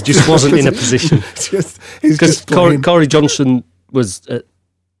 He just wasn't in a position. He's Because just playing. Corey Johnson was at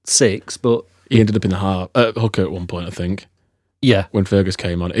 6, but He ended up in the hooker at one point, I think, yeah. when Fergus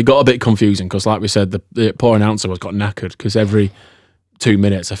came on. It got a bit confusing because, like we said, the poor announcer got knackered because every 2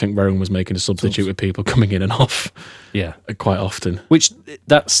 minutes, I think Rowan was making a substitute with people coming in and off. Yeah. Quite often. Which,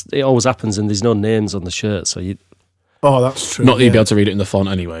 it always happens and there's no names on the shirt, so you... Oh, that's true. Not that you'd be able to read it in the font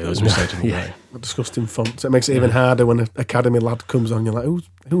anyway. Those mistakes. Yeah. A disgusting font. So it makes it even harder when an academy lad comes on. You're like,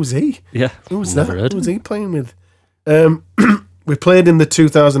 who's he? Yeah. Who's Never that? heard Who's of he playing with? We played in the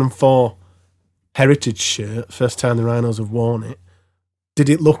 2004 Heritage shirt. First time the Rhinos have worn it. Did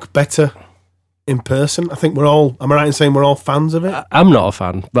it look better in person? I think am I right in saying we're all fans of it? I'm not a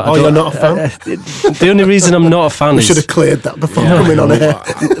fan. But Oh, you're not a fan? The only reason I'm not a fan We is... should have cleared that before coming on air.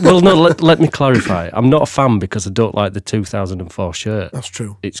 Well, no, let me clarify. I'm not a fan because I don't like the 2004 shirt. That's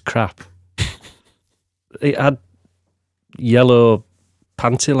true. It's crap. It had yellow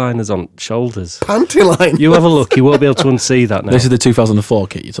panty liners on shoulders. Panty line. You have a look, you won't be able to unsee that now. This is the 2004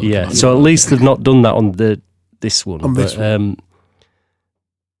 kit you're talking about. So at least they've not done that on this one. On this one.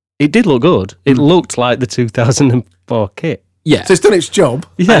 It did look good. It looked like the 2004 kit. Yeah. So it's done its job.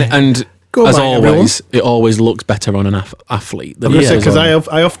 Yeah. And Go as back, always, it always looks better on an athlete than it does Because on-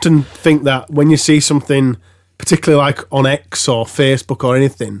 I often think that when you see something, particularly like on X or Facebook or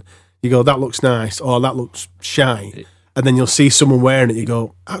anything, you go, that looks nice or that looks shy. And then you'll see someone wearing it, you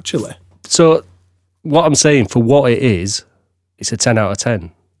go, actually. So what I'm saying, for what it is, it's a 10 out of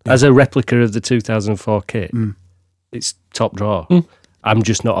 10. As a replica of the 2004 kit, it's top drawer. I'm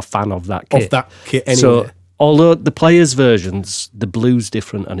just not a fan of that kit. Of that kit anyway. So although the players' versions, the blue's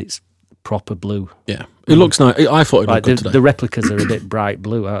different and it's proper blue. Yeah. It looks nice. I thought it Like looked good today. the replicas are a bit bright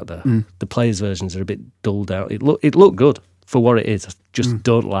blue, aren't they? The players' versions are a bit dulled out. It looked good for what it is. I just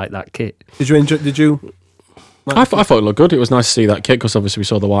don't like that kit. Did you enjoy? Did you? I thought it looked good. It was nice to see that kit because obviously we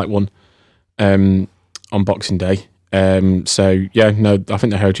saw the white one on Boxing Day. So yeah, no, I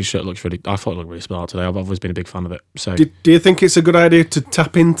think the Heritage shirt looks really. I thought it looked really smart today. I've always been a big fan of it. So Do you think it's a good idea to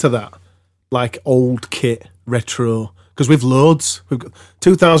tap into that, like old kit, retro? Because we've loads. We've got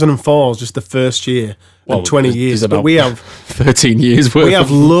 2004 is just the first year, and 20 years. there's But about we have 13 years worth. we have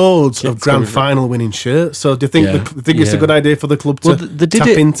loads of kits grand coming. final winning shirts. So do you think Yeah. it's a Yeah. good idea for the club to Well, they did tap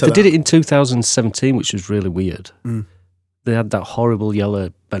it. into They that? did it in 2017, which was really weird. They had that horrible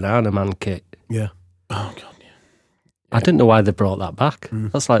yellow Banana Man kit. Yeah. Oh god. I didn't know why they brought that back.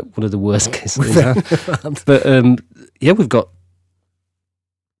 That's like one of the worst kits they've had. But yeah, we've got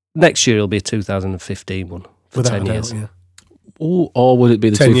next year. It'll be a 2015 one for Without 10 a doubt, years. yeah. Ooh, or would it be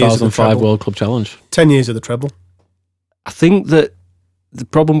the 10 years of the 2005 treble. World Club Challenge? 10 years of the treble. I think that the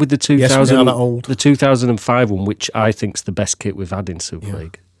problem with the Yes, we are 2000, that old. the 2005 one, which I think's the best kit we've had in Super Yeah.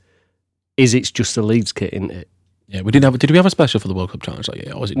 League, is it's just a Leeds kit, isn't it? Yeah, we did have. Did we have a special for the World Club Challenge? Like,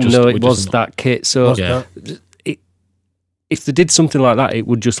 yeah, or was it just? No, we it just was not- that kit. So Was Yeah. that? if they did something like that, it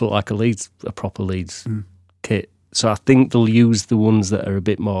would just look like a proper Leeds kit. So I think they'll use the ones that are a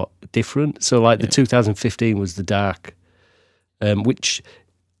bit more different. So like the 2015 was the dark, which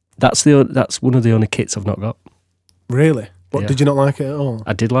that's one of the only kits I've not got. Really? What, Yeah. did you not like it at all?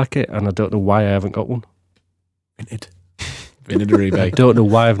 I did like it, and I don't know why I haven't got one. Vinted. Vinted or I eBay. don't know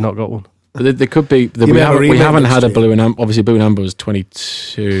why I've not got one. But there could be. You may have a We remake haven't next had a year. blue and amber. Obviously, blue and amber was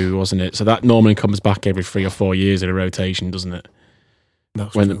 22, wasn't it? So that normally comes back every 3 or 4 years in a rotation, doesn't it?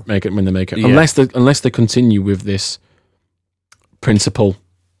 That's When true. they make it, Yeah. unless they continue with this principle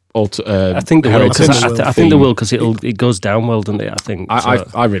I think they will heritage because I think they will because it goes down well, doesn't it? I think.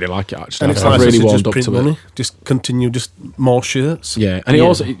 I really like it actually. And it's I've nice really to warmed just up print to money, it. just continue, just more shirts. Yeah, and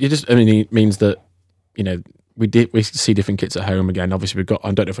it means that we see different kits at home again. Obviously, we've got.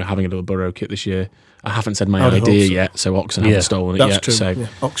 I don't know if we're having a little Borough kit this year. I haven't said my idea yet, so Oxen haven't stolen it That's yet. true. So yeah.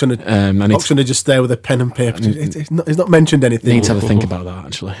 Oxen are just there with a pen and paper. It's not mentioned anything. Need to have a think about that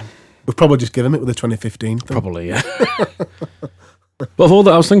actually. We'll probably just give him it with the 2015. Thing. Probably, yeah. But of all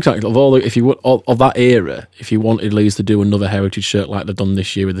that, I was thinking if you would of that era, if you wanted Leeds to do another heritage shirt like they've done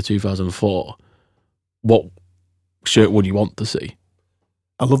this year with the 2004, what shirt would you want to see?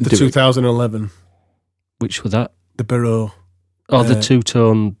 I love the 2011. Which was that? The Borough. Oh, the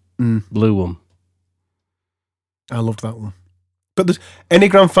two-tone blue one. I loved that one. But any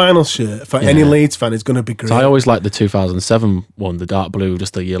grand final shirt for any Leeds fan is going to be great. So I always liked the 2007 one, the dark blue,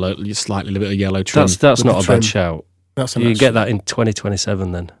 just the yellow, slightly bit of yellow trim. That's not a bad shout. You get that in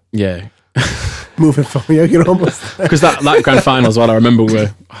 2027 then. Yeah. Moving forward, you're almost there. Because that grand final as well, I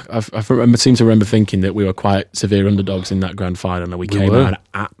remember I seem to remember thinking that we were quite severe underdogs in that grand final and we came out and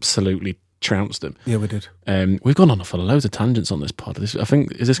absolutely trounced them. Yeah, we did. We've gone on for loads of tangents on this pod. I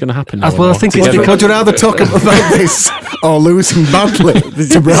think, is this going to happen now? Well, I think it's would you rather talk about this or losing badly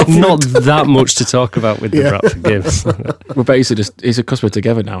to Bradford? Not that much to talk about with the Bradford games. We're basically it's because we're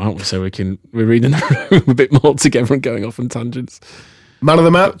together now, aren't we? So we're reading the room a bit more together and going off on tangents. Man of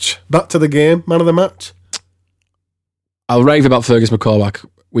the match, back to the game. Man of the match. I'll rave about Fergus McCormack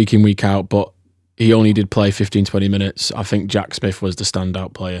week in, week out, but he only did play 15-20 minutes. I think Jack Smith was the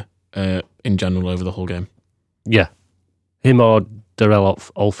standout player in general over the whole game. Yeah. Him or Darrell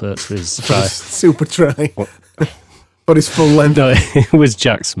Alford for his try. Super try. But his full length. No, it was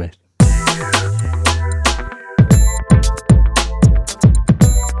Jack Smith.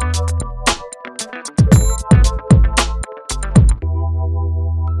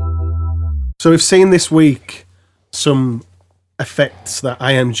 So we've seen this week some effects that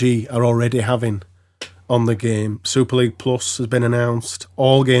IMG are already having on the game. Super League Plus has been announced.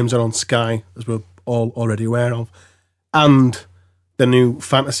 All games are on Sky, as we're all already aware of. And the new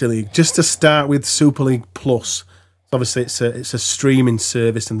Fantasy League. Just to start with Super League Plus, obviously it's a streaming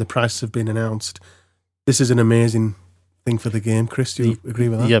service and the prices have been announced. This is an amazing thing for the game. Chris, do you agree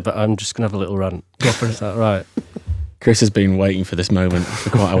with that? Yeah, but I'm just going to have a little rant. Go for it. Is that right? Chris has been waiting for this moment for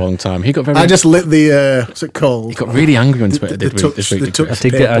quite a long time. He got very. I just lit the. What's it called? He got really angry on Twitter this week. I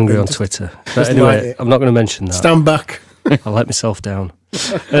did get angry on Twitter. But anyway, I'm not going to mention that. Stand back. I'll let myself down.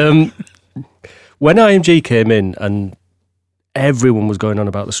 When IMG came in and everyone was going on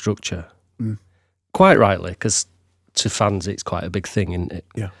about the structure, quite rightly, because to fans it's quite a big thing, isn't it?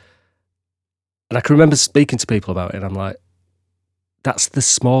 Yeah. And I can remember speaking to people about it, and I'm like, that's the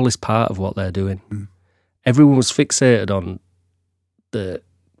smallest part of what they're doing. Everyone was fixated on the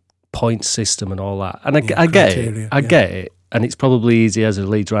point system and all that. And I get it. I get it. And it's probably easy as a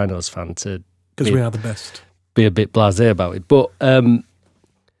Leeds Rhinos fan to... Because we are the best. Be a bit blasé about it. But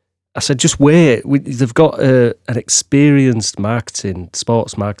I said, just wait. They've got an experienced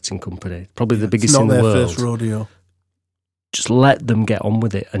sports marketing company, probably the biggest in the world. It's not their first rodeo. Just let them get on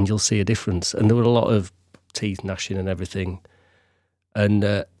with it and you'll see a difference. And there were a lot of teeth gnashing and everything.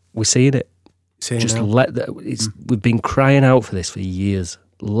 And we're seeing it. We've been crying out for this for years.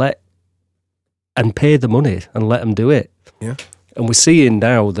 And pay the money and let them do it. Yeah. And we're seeing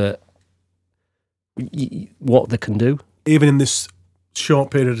now that what they can do. Even in this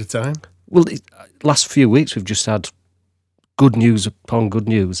short period of time. Well, last few weeks we've just had good news upon good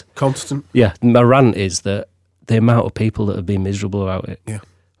news. Constant. Yeah. My rant is that the amount of people that have been miserable about it. Yeah.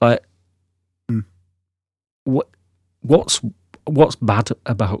 Like, what's bad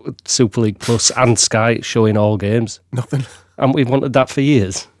about Super League Plus and Sky showing all games? Nothing. And we've wanted that for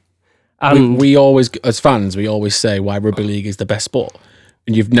years. And we always, as fans, we always say why rugby league is the best sport.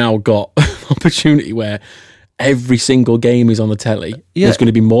 And you've now got an opportunity where every single game is on the telly. Yeah. There's going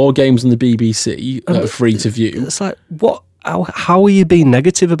to be more games on the BBC that are free to view. It's like, what? How are you being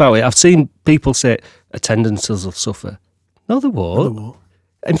negative about it? I've seen people say attendances will suffer. No, they won't.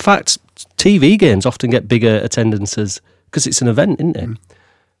 In fact, TV games often get bigger attendances because it's an event, isn't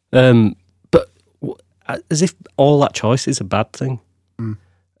it? But as if all that choice is a bad thing.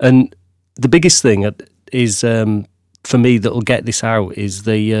 And the biggest thing is, for me, that'll get this out is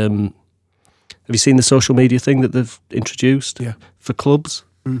the... have you seen the social media thing that they've introduced for clubs?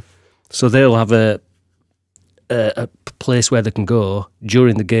 So they'll have a place where they can go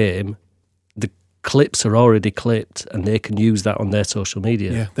during the game. The clips are already clipped and they can use that on their social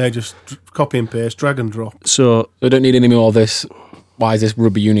media. Yeah, they just copy and paste, drag and drop. So they don't need any more of this. Why is this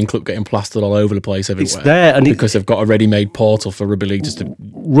rugby union clip getting plastered all over the place everywhere? It's there, and because they've got a ready-made portal for rugby league just to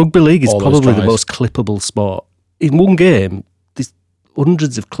rugby league is all those probably the tries. most clippable sport. In one game, there's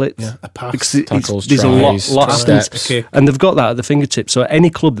hundreds of clips. Yeah, a pass, Because tackles, there's tries, a lot happens. steps. A kick. And they've got that at the fingertips. So any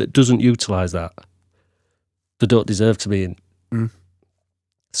club that doesn't utilise that, they don't deserve to be in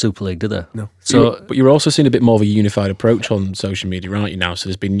Super League, do they? No. But you're also seeing a bit more of a unified approach on social media, aren't you, now? So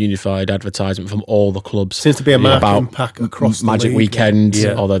there's been unified advertisement from all the clubs. Seems to be a marketing about pack across the Magic league. Weekend,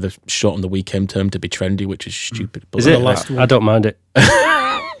 Yeah. although they've shortened the weekend term to be trendy, which is stupid. But Is it? last one. I don't mind it.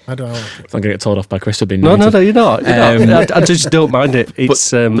 I don't like it. I'm going to get told off by Chris for being No, negative. you're not. I just don't mind it.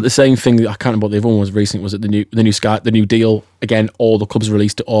 It's But the same thing, I can't remember what the other one was recently, was it the new deal, again, all the clubs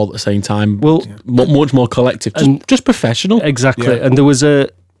released it all at the same time. Well, much more collective, just professional. exactly. Yeah. And there was a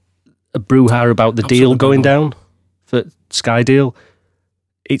brouhaha about the deal Absolutely going bad one. down for Sky deal.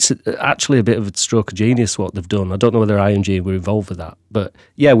 It's actually a bit of a stroke of genius what they've done. I don't know whether IMG were involved with that, but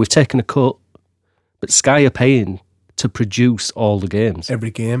yeah, we've taken a cut, but Sky are paying to produce all the games, Every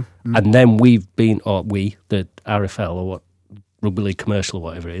game. and then the RFL or what Rugby League Commercial or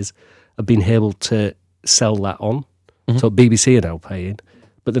whatever it is, have been able to sell that on. So BBC are now paying,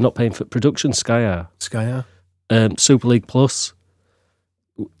 but they're not paying for production. Sky are. Sky, I Super League Plus.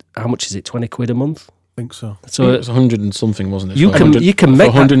 How much is it? £20 a month. think so. So It was 100 and something, wasn't it? You For can 100 make for that-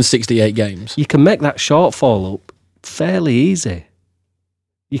 168 games. you can make that shortfall up fairly easy.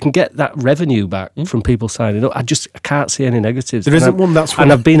 You can get that revenue back from people signing up. I can't see any negatives. There isn't one that's...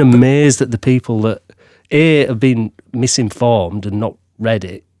 And I've been amazed at the people that have been misinformed and not read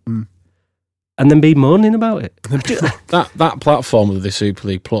it, and then be moaning about it. That platform of the Super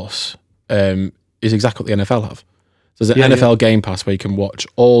League Plus is exactly what the NFL have. So there's an Yeah, NFL Game Pass where you can watch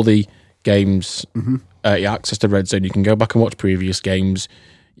all the games. You have access to Red Zone. You can go back and watch previous games.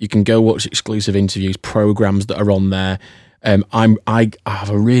 You can go watch exclusive interviews, programs that are on there. I have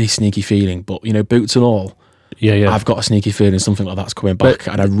a really sneaky feeling, but boots and all, Yeah. I've got a sneaky feeling something like that's coming back,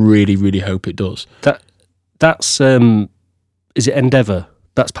 and I really, really hope it does. That's is it Endeavour?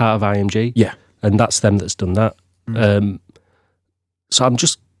 That's part of IMG. Yeah. And that's them that's done that. So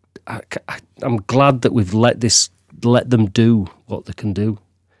I'm glad that we've let them do what they can do.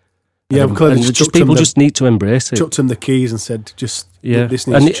 Yeah, clearly and people just need to embrace it. chucked him the keys and said, just, Yeah, this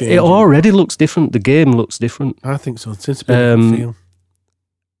needs and to change. it already looks different. The game looks different. I think so. It seems to be a good feel.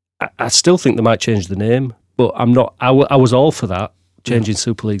 I still think they might change the name, but I'm not. I was all for that, changing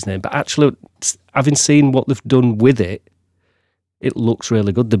Super League's name. But actually, having seen what they've done with it, it looks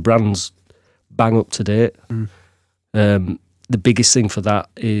really good. The brand's bang up to date. The biggest thing for that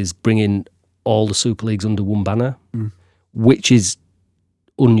is bringing all the Super Leagues under one banner, which is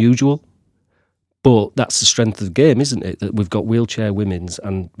unusual. But that's the strength of the game, isn't it? That we've got wheelchair women's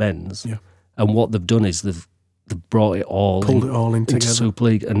and men's, and what they've done is they've brought it all, Pulled it all in into together. Super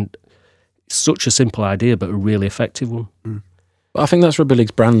League, and it's such a simple idea, but a really effective one. But I think that's Rugby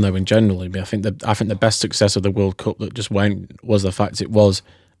League's brand, though. In general, I think the best success of the World Cup that just went was the fact it was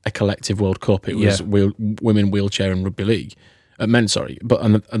a collective World Cup. It was women, wheelchair, and rugby league, men. Sorry, but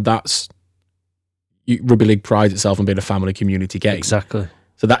and that's Rugby League prides itself on being a family community game. Exactly.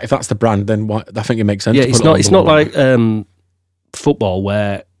 So that if that's the brand, then I think it makes sense. Yeah, to it's put not. it It's under not one. like football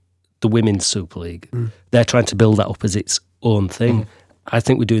where the women's Super League they're trying to build that up as its own thing. I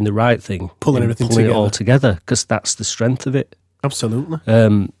think we're doing the right thing, Pulling in everything it all together, because that's the strength of it. Absolutely.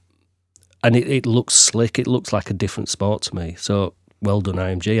 And it looks slick. It looks like a different sport to me. So well done,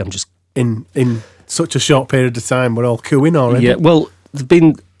 IMG. I'm just In such a short period of time, we're all cooing already. yeah. Well, they've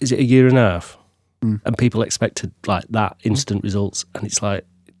been. Is it a year and a half? And people expected like that instant results, and it's like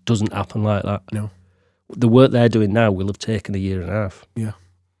it doesn't happen like that. No. The work they're doing now will have taken a year and a half. Yeah.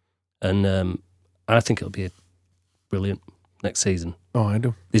 And I think it'll be brilliant next season. Oh, I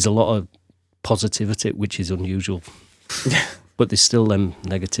do. There's a lot of positivity, which is unusual, but there's still them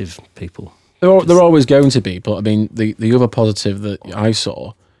negative people. They're always going to be, but I mean, the other positive that I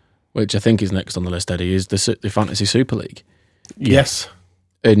saw, which I think is next on the list, Eddie, is the Fantasy Super League. Yes.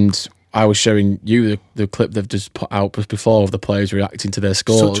 And I was showing you the clip they've just put out just before of the players reacting to their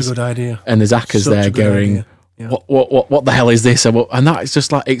scores. Such a good idea. And there's Ackers Such a there good going, idea. Yeah. what the hell is this? And that is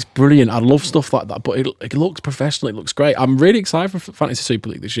just like, it's brilliant. I love stuff like that, but it looks professional. It looks great. I'm really excited for Fantasy Super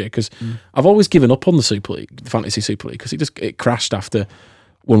League this year because I've always given up on the Super League, the Fantasy Super League, because it crashed after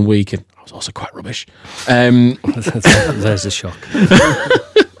 1 week, and I was also quite rubbish. There's a shock.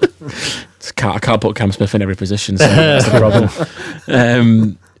 I can't put Cam Smith in every position, so that's the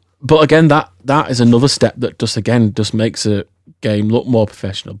problem. But again, that is another step that just makes a game look more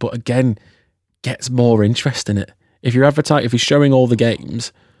professional, but again, gets more interest in it. If you're showing all the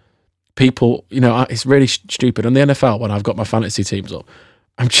games, people, it's really stupid. On the NFL, when I've got my fantasy teams up,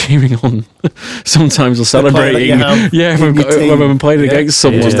 I'm cheering on. Sometimes I'll player that celebrating. you have Yeah, in your team. when I'm playing against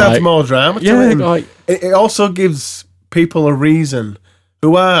someone. It just adds like- more drama to Yeah, it. and like- it also gives people a reason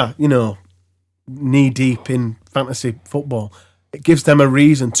who are, knee deep in fantasy football. It gives them a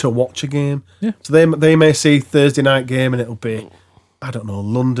reason to watch a game. Yeah. So they may see Thursday night game and it'll be, I don't know,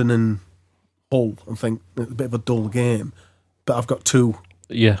 London and Hull, and think it's a bit of a dull game. But I've got two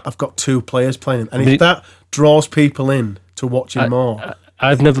players playing, and if that draws people in to watching more.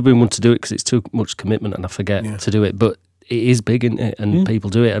 I've never been one to do it because it's too much commitment and I forget to do it. But it is big, isn't it? And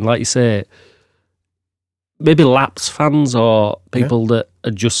people do it. And like you say, maybe lapsed fans or people that are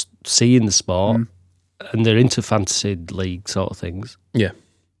just seeing the sport and they're into fantasy league sort of things. Yeah.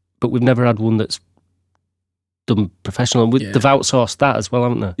 But we've never had one that's done professional. And they've outsourced that as well,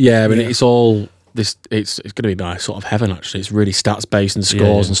 haven't they? Yeah, I mean, it's all this. It's going to be nice sort of heaven. Actually, it's really stats based and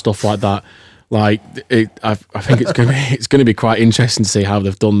scores and stuff like that. Like, I think it's going to be quite interesting to see how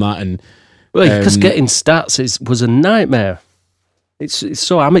they've done that. And because getting stats was a nightmare. It's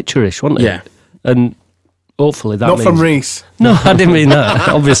so amateurish, wasn't it? Yeah, and hopefully that not means... from Reece. No, I didn't mean that,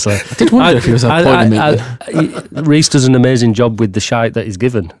 obviously. I did wonder if he was appointing Reece does an amazing job with the shite that he's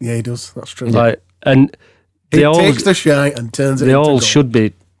given. Yeah, he does. That's true. And he takes the shite and turns it they into all goal. should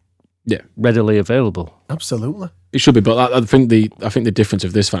be readily available. Absolutely. It should be, but I think the difference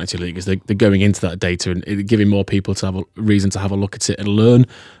of this fantasy league is they're going into that data and giving more people to have a reason to have a look at it and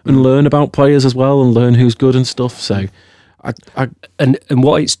learn about players as well and learn who's good and stuff. So, and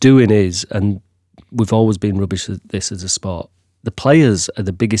what it's doing is, and we've always been rubbish at this as a sport. The players are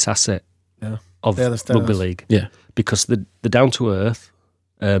the biggest asset of rugby league. Yeah, because they're down to earth,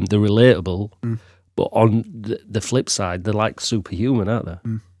 they're relatable, but on the flip side, they're like superhuman, aren't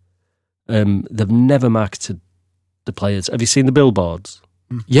they? They've never marketed the players. Have you seen the billboards?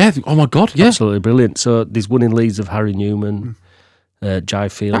 Yeah. Oh my God. Yeah. Absolutely brilliant. So there's one in Leeds of Harry Newman, Jai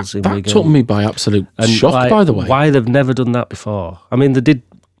Fields in Wigan. That took me by absolute shock, by the way. Why they've never done that before? I mean, they did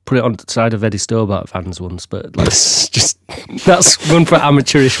put it on the side of Eddie Stobart fans once, but that's one for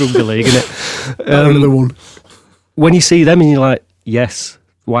amateurish rugby league, isn't it? Another one. When you see them and you're like, yes,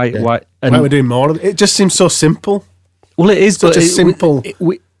 why? And why are we doing more of it? It just seems so simple. Well, it is, such but a simple.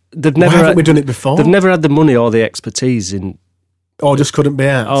 They've Why never haven't we done it before? They've never had the money or the expertise in, or just couldn't be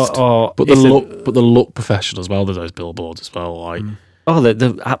asked. But they look professional as well. There's those billboards as well. Like,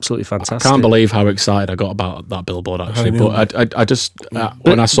 they're absolutely fantastic. I can't believe how excited I got about that billboard actually. But I just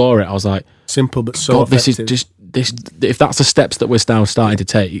when I saw it, I was like, simple but so God, effective. this is just this. If that's the steps that we're now starting to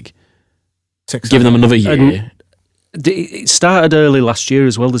take, giving them another year. It started early last year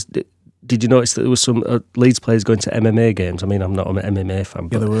as well. Did you notice that there was some Leeds players going to MMA games? I mean, I'm not an MMA fan,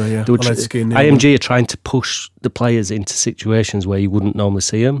 but they were. IMG are trying to push the players into situations where you wouldn't normally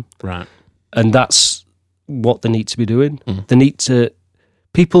see them. Right. And that's what they need to be doing.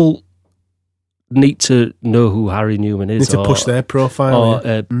 People need to know who Harry Newman is. Need to push their profile. Or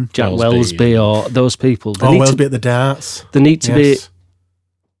Jack Wellesby or those people. They need Wellesby at the darts. They need to be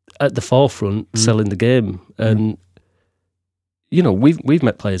at the forefront selling the game. And we've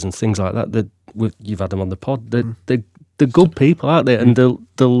met players and things like that. You've had them on the pod. They're good people, aren't they? And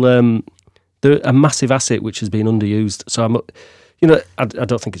they're a massive asset which has been underused. So I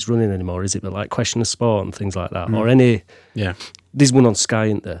don't think it's running anymore, is it? But like Question of Sport and things like that, or any. Yeah. There's one on Sky,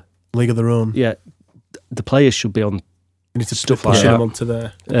 isn't there? League of Their Own. Yeah, the players should be on. You need to stuff push like them that. onto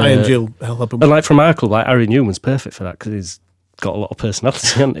there. IMG will help them. And like from our club, like Harry Newman's perfect for that because he's got a lot of personality,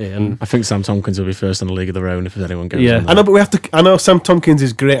 hasn't he? And I think Sam Tompkins will be first on the League of Their Own if anyone goes. Yeah. On I know, but I know Sam Tompkins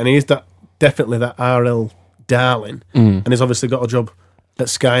is great, and he's definitely that RL darling, and he's obviously got a job at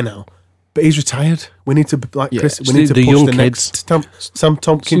Sky now. But he's retired. We need to Chris. We need to the push young the kids. next Sam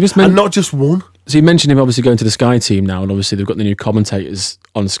Tompkins, and not just one. So you mentioned him obviously going to the Sky team now, and obviously they've got the new commentators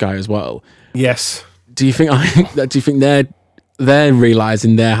on Sky as well. Yes. Do you think they're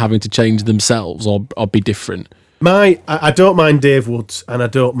realising they're having to change themselves or be different? I don't mind Dave Woods and I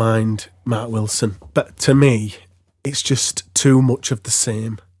don't mind Mark Wilson, but to me, it's just too much of the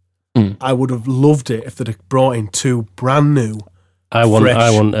same. I would have loved it if they'd have brought in two brand new. I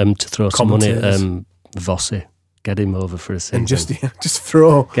want them to throw some money at Vossi. Get him over for a season. And just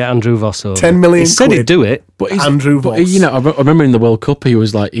throw. Get Andrew Voss over. 10 million He said quid. he'd do it. But Andrew Voss. I remember in the World Cup, he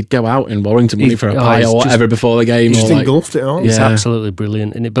was like, he'd go out in Warrington money for a pie or whatever before the game. He just or engulfed it all. It's absolutely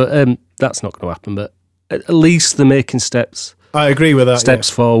brilliant, isn't it? But that's not going to happen. But at least they're making steps. I agree with that.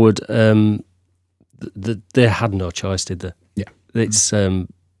 Steps forward. They had no choice, did they? Yeah. It's.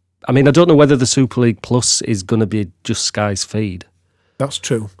 I mean, I don't know whether the Super League Plus is going to be just Sky's feed. That's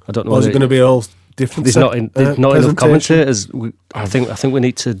true. I don't know. Or is it going to be all different? There's not enough commentators. I think we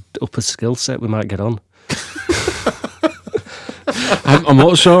need to up a skill set. We might get on. I'm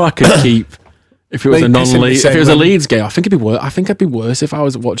not sure I could keep. If it was Mate, a pissing me if saying it was a when- Leeds game, I think it'd be worse. I think I'd be worse if I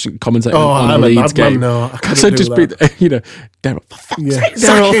was watching commentating Oh, on a I'm a Leeds madman, game. no, I Because couldn't I'd just do be, Daryl, for fuck's Yeah. sake,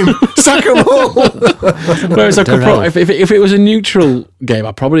 Sack Daryl. him! Sack him all! Whereas I could Daryl. if it was a neutral game,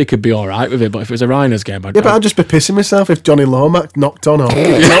 I probably could be all right with it. But if it was a Rhinos game, Yeah, but I'd just be pissing myself if Johnny Lomax knocked on or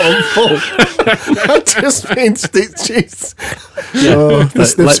kicked out on full. I'd just be in stitches. Oh, they've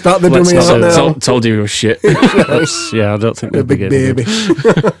spat the dummy let's out not- now. told you it was shit. Yeah, I don't think A they'll be big getting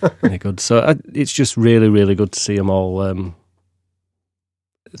baby. any good. So it's just really, really good to see them all.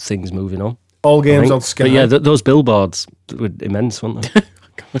 Things moving on. All I games think. on Sky. But yeah, those billboards were immense, weren't they?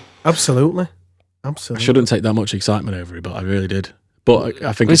 Absolutely. I Absolutely. shouldn't take that much excitement over it, but I really did. But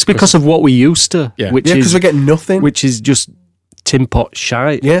I think It's because of what we used to, Yeah. which Yeah, because is we get nothing. which is just tin pot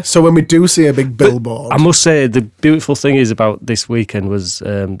shite. Yeah, so when we do see a big billboard, I must say the beautiful thing is about this weekend was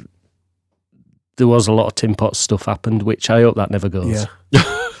there was a lot of tin pot stuff happened, which I hope that never goes. yeah.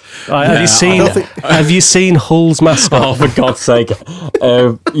 Have you seen? I don't think- Have you seen Hull's mascot? Oh, for God's sake!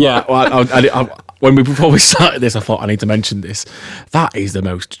 Yeah, when before we started this, I thought I need to mention this. That is the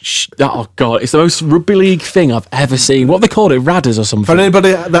most. Oh God, it's the most rugby league thing I've ever seen. What they called it, Radders or For something.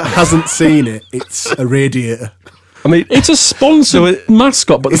 anybody that hasn't seen it, it's a radiator. I mean, It's a sponsored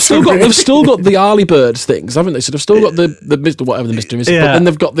mascot, but they've still got the Arlie Birds things, haven't they? So they've still got the Mr. whatever the mystery is, but Yeah. then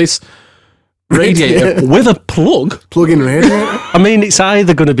they've got this radiator with a plug. Plug-in radiator. I mean, it's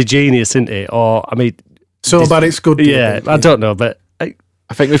either going to be genius, isn't it? Or I mean, So bad it's good. do you yeah, think? I don't know, but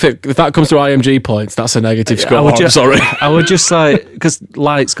I think if that comes to IMG points, that's a negative score. I would I'm just, sorry. I would just like because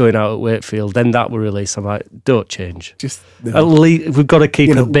lights going out at Wakefield, then that will release. I'm like, don't change. Just, At least we've got to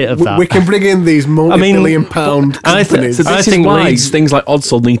keep a bit of that. We can bring in these multi-million pound I think- companies. so This I is think why Leeds- things like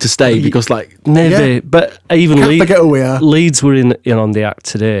Odsal need to stay because, like, Maybe, Yeah. but even Can't forget who we are. Leeds were in on the act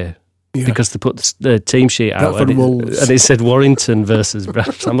today Yeah. because they put the team sheet out Bradford and Wolves. it said Warrington versus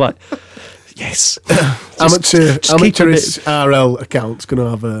Bradford. I'm like, yes. Amateurish RL account's going to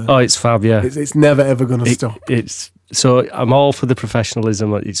have a. Oh, it's fab, yeah. It's never ever going to stop. It's so I'm all for the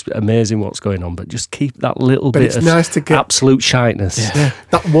professionalism. It's amazing what's going on, but just keep that little But bit it's of nice to get- absolute shyness. Yeah,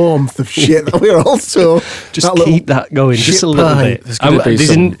 that warmth of shit that we're also Just that little keep that going, just shit a little pie. bit. there's going to be There's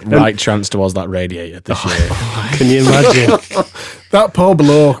some an- right chance towards that radiator this year. Can you imagine? That poor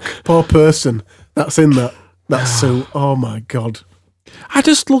bloke, poor person that's in that suit. Oh my god! I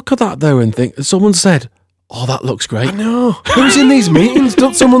just look at that though and think someone said, "Oh, that looks great." No, who's in these meetings?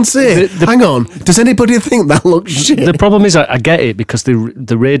 Don't someone say? Hang on, does anybody think that looks shit? The problem is, I get it because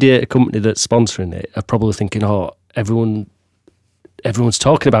the radiator company that's sponsoring it are probably thinking, oh, everyone's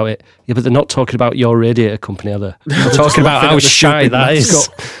talking about it. Yeah, but they're not talking about your radiator company, are they? They're talking about how shy that is.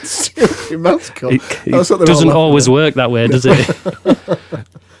 Stupid mascot. It That's what they're doesn't all always work that way, does it?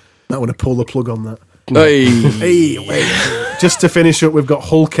 I want to pull the plug on that. Hey. Hey, wait. Just to finish up, we've got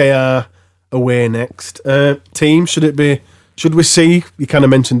Hull KR away next. Team, should we see, you kind of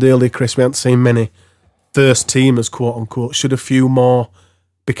mentioned earlier, Chris, we haven't seen many first teamers, quote unquote. Should a few more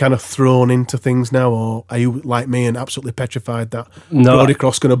be kind of thrown into things now, or are you like me and absolutely petrified that No, Brody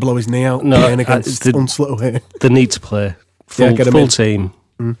Cross going to blow his knee out No, playing against the- Hunslet away? They need to play Yeah, get 'em full in. team.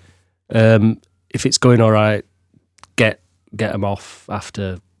 If it's going all right, get them off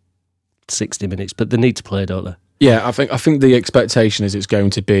after 60 minutes. But they need to play, don't they? Yeah, I think the expectation is it's going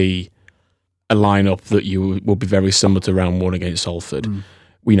to be a lineup that you will be very similar to round one against Salford.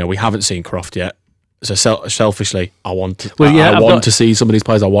 We haven't seen Croft yet, so selfishly, I want to. Well, yeah, I I've want got- to see some of these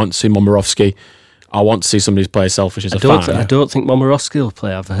players. I want to see Momorowski. I want to see some of these players selfish as a fan. I don't think Momorowski will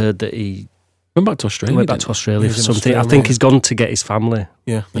play. I've heard that he Went back to Australia. went back didn't to Australia He's for in something. I Australia, think yeah. he's gone to get his family.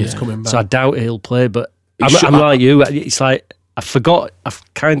 Yeah, and he's coming back. So I doubt he'll play. But He I'm should- like you. It's like I forgot.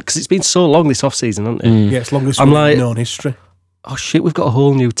 because it's been so long this off season, hasn't it? yeah, it's longest I'm we've like- known history. Oh shit, we've got a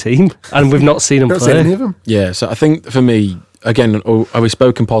whole new team and we've not seen them Don't see any play. of them. Yeah, so I think for me, again, we've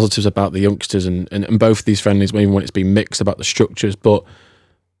spoken positives about the youngsters and both of these friendlies, even when it's been mixed about the structures, but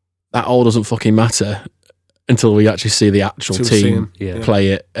that all doesn't fucking matter until we actually see the actual Till we see team 'em. Yeah. play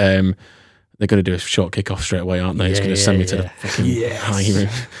it. They're going to do a short kick-off straight away, aren't they? It's Yeah, going to send me to yeah. the fucking Yes. high room.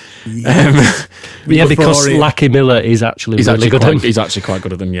 Yeah, because Before it- Lackey Miller is actually He's really actually good. quite, he's actually quite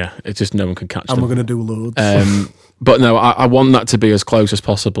good at them, yeah. It's just no one can catch And them. we're going to do loads. But no, I want that to be as close as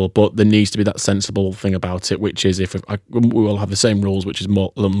possible. But there needs to be that sensible thing about it, which is we will have the same rules, which is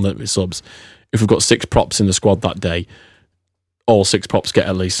more unlimited subs. If we've got 6 props in the squad that day, all 6 props get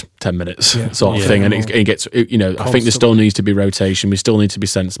at least 10 minutes, sort of Yeah. thing. And it gets, I think there still needs to be rotation. We still need to be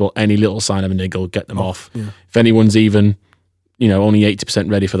sensible. Any little sign of a niggle, get them off. Yeah. If anyone's even, only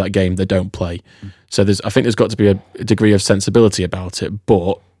 80% ready for that game, they don't play. So I think there's got to be a degree of sensibility about it.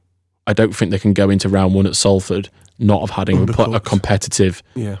 But I don't think they can go into round 1 at Salford not have having put a competitive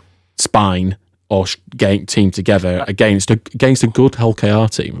spine or team together against a good Hull KR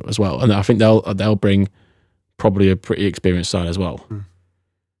team as well, and I think they'll bring probably a pretty experienced side as well.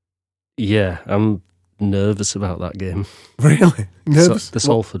 Yeah, I'm nervous about that game. Really? Nervous? The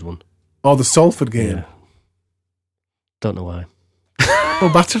Salford one. Oh, the Salford game. Yeah. Don't know why.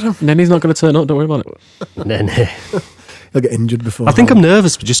 Oh, batter him. Nenny's not going to turn up. Don't worry about it. Nene. He'll get injured before. I think I'm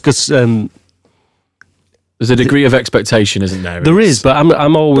nervous just because there's a degree of expectation, isn't there? There is, but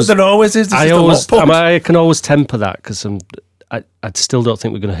I'm always. But there always is. I can always temper that because I still don't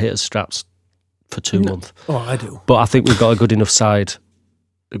think we're going to hit a straps for 2 months. Oh, I do. But I think we've got a good enough side,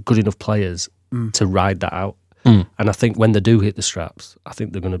 good enough players to ride that out. And I think when they do hit the straps, I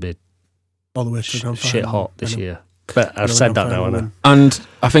think they're going to be all the way to shit hot this year. But I've said that now, haven't I? And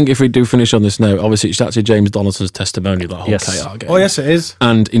I think if we do finish on this note, obviously it's actually James Donaldson's testimony, that whole KR game. Oh, yes, it is.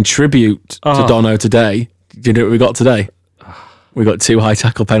 And in tribute to Dono today, do you know what we got today? We got 2 high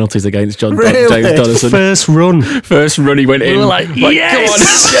tackle penalties against James Donaldson. First run he went in. We were like,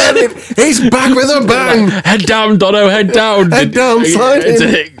 yes! Get it. He's back with a bang. Head down, Dono, head down. Head down, slide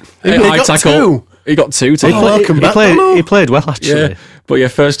in. High tackle. He got 2. He played well, actually. Yeah. But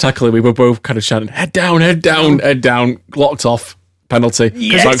first tackle, we were both kind of shouting, head down, head down, head down, locked off, penalty.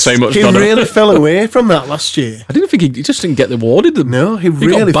 Yes. Thanks so much, He Dono. really fell away from that last year. I didn't think he just didn't get awarded them. No, he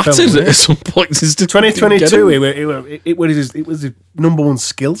really got fell battered away. at some point. 2022, it was his number 1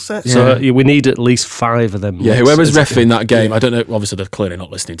 skill set. So we need at least 5 of them. Yeah, whoever's reffing that game, I don't know, obviously they're clearly not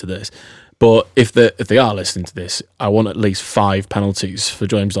listening to this, but if they are listening to this, I want at least 5 penalties for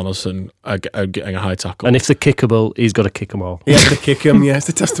James Donaldson getting a high tackle. And if they're kickable, he's got to kick them all. He had to kick him, it's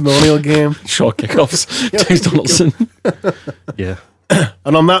the testimonial game. Short kickoffs, James Donaldson. Yeah.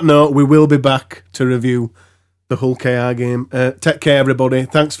 And on that note, we will be back to review the Hull KR game. Take care, everybody.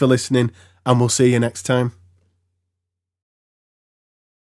 Thanks for listening, and we'll see you next time.